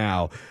starts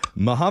now.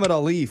 Muhammad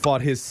Ali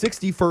fought his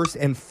 61st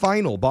and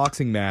final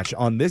boxing match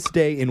on this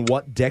day in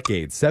what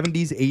decade?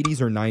 70s,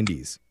 80s, or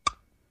 90s?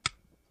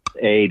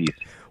 80s.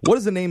 What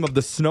is the name of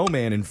the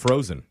snowman in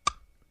Frozen?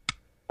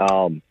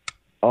 Oh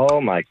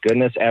my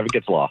goodness,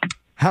 Advocate's Law.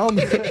 How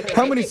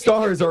many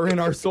stars are in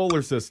our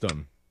solar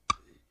system?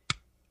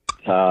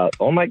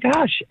 Oh my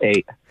gosh,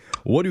 8.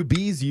 What do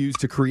bees use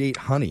to create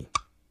honey?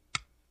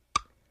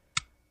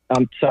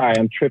 I'm sorry,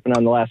 I'm tripping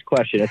on the last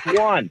question. It's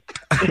 1.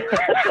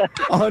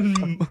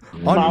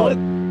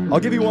 I'll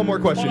give you one more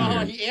question Hold here.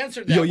 on, he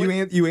answered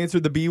that. You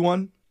answered the B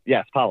one?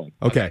 Yes, pollen.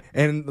 Okay.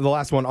 And the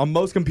last one. On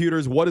most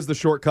computers, what is the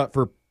shortcut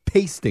for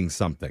pasting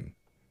something?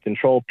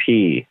 Control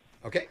P.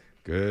 Okay.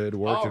 Good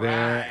work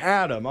there.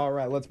 Adam, all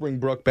right, let's bring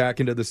Brooke back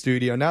into the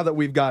studio. Now that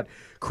we've got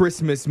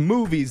Christmas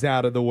movies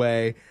out of the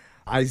way,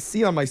 I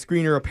see on my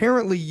screener,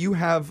 apparently you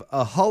have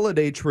a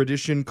holiday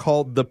tradition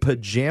called the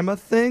pajama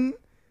thing.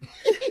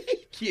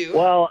 Cute.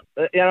 Well,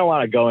 I don't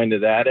want to go into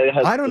that. It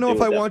has I don't to know do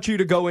if I with want you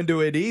to go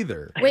into it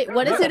either. Wait,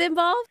 what does it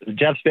involve?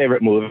 Jeff's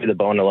favorite movie, The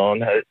Bone Alone.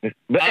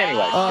 But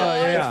anyway. Oh,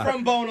 yeah. It's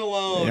from Bone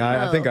Alone.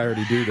 Yeah, I think I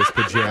already do this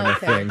pajama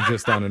thing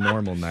just on a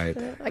normal night.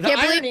 I The can't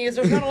believe. irony is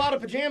there's not a lot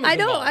of pajamas I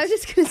know. involved. I was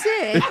just going to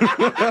say.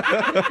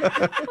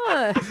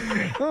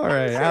 All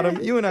right,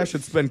 Adam, you and I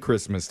should spend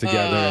Christmas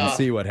together and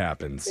see what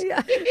happens.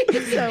 Yeah,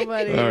 it's so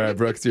funny. All right,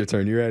 Brooks, your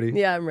turn. You ready?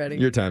 Yeah, I'm ready.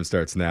 Your time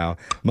starts now.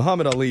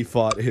 Muhammad Ali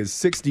fought his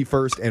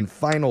 61st and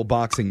final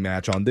boxing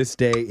match on this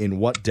day in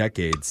what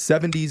decade?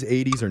 70s,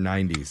 80s, or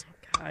 90s?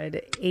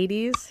 God,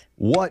 80s.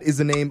 What is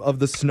the name of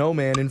the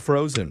snowman in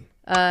Frozen?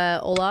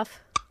 Olaf.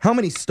 How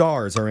many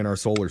stars are in our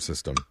solar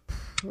system?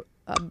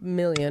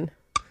 1,000,000.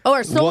 Oh,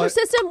 our solar What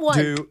system?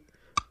 1.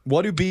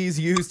 What do bees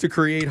use to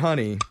create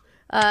honey?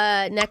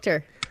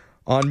 Nectar.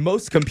 On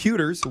most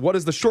computers, what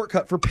is the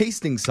shortcut for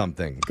pasting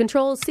something?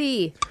 Control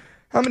C.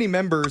 How many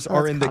members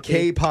are in the copy.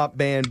 K-pop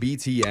band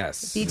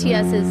BTS?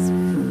 BTS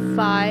is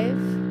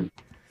 5.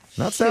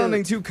 Not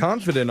sounding too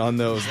confident on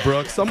those,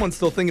 Brooke. Someone's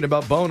still thinking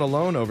about Bone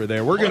Alone over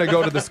there. We're going to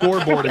go to the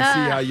scoreboard and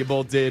see how you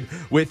both did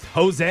with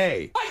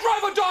Jose. I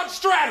drive a Dodge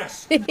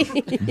Stratus.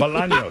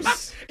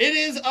 Bolaños. It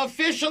is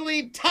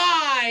officially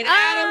tied.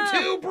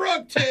 Adam 2,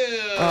 Brooke 2.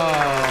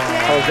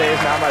 Jose is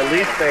now my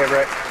least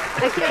favorite.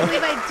 I can't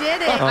believe I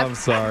did it. I'm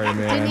sorry,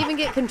 man. Didn't even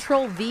get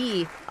Control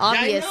V,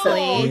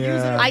 obviously.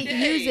 Yeah. I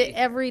use it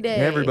every day.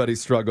 Everybody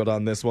struggled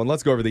on this one.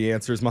 Let's go over the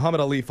answers.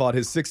 Muhammad Ali fought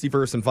his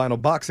 61st and final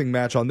boxing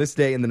match on this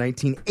day in the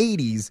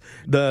 1980s.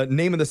 The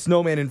name of the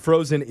snowman in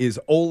Frozen is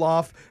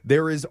Olaf.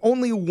 There is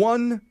only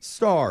one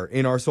star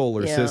in our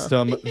solar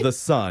system, the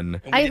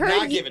sun. I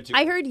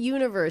heard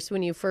universe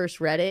when you first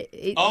read it.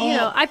 You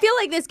know, I feel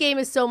like this game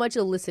is so much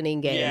a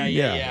listening game.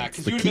 Yeah. It's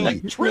Because the you would be key.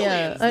 like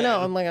trillions. Yeah, I know.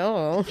 I'm like,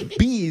 oh.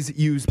 Bees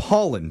use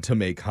pollen to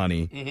make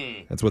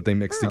honey. That's what they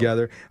mix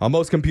together. On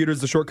most computers,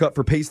 the shortcut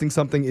for pasting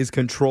something is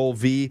Control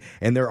V,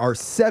 and there are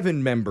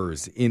 7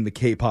 members in the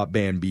K-pop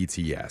band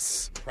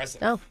BTS. Impressive.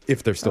 Oh.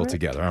 If they're still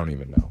together, I don't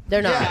even know.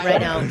 They're not Yeah,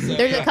 right now. so,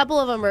 There's yeah. a couple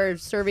of them are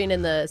serving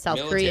in the South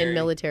Korean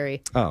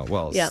military. Oh,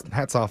 well, Yeah.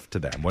 hats off to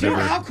them. Dude,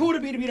 Whatever. how cool would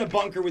it be to be in a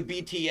bunker with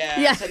BTS?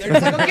 Yeah. And they're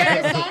just like,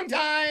 okay, song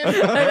time.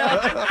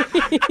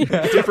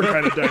 Different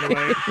kind of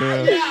dynamite.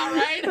 Yeah,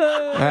 right?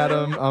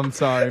 Adam, I'm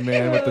sorry,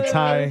 man. With the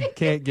tie,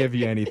 can't give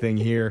you anything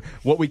here. here.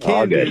 What we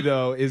can do,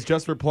 though, is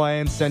just for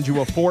playing, send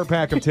you a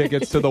 4-pack of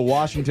tickets to the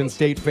Washington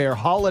State Fair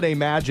Holiday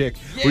Magic,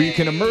 where you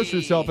can immerse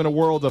yourself in a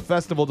world of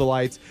festival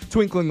delights,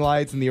 twinkling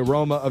lights, and the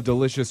aroma of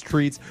delicious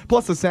treats,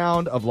 plus the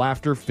sound of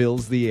laughter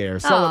fills the air.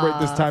 Celebrate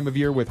this time of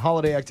year with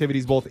holiday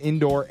activities both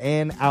indoor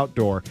and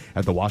outdoor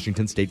at the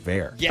Washington State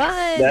Fair.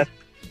 Yes. That's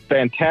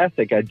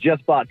fantastic. I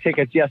just bought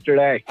tickets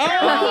yesterday.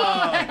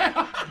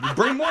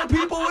 Bring more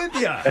people with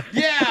you.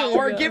 Yeah,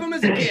 or give them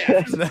as a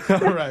gift.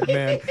 All right,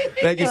 man.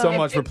 Thank you so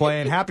much for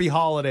playing. Happy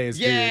holidays,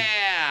 dude.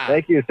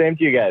 Thank you. Same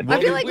to you guys.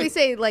 I feel like we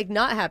say like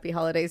not happy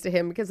holidays to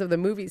him because of the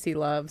movies he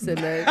loves and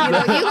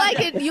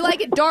the you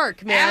like it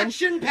dark, man.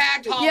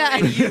 Action-packed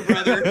holiday to you,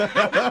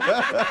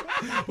 brother.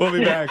 We'll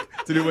be back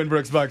to do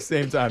Winbrook's Bucks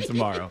same time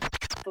tomorrow.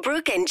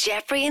 Brooke and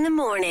Jeffrey in the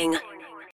morning.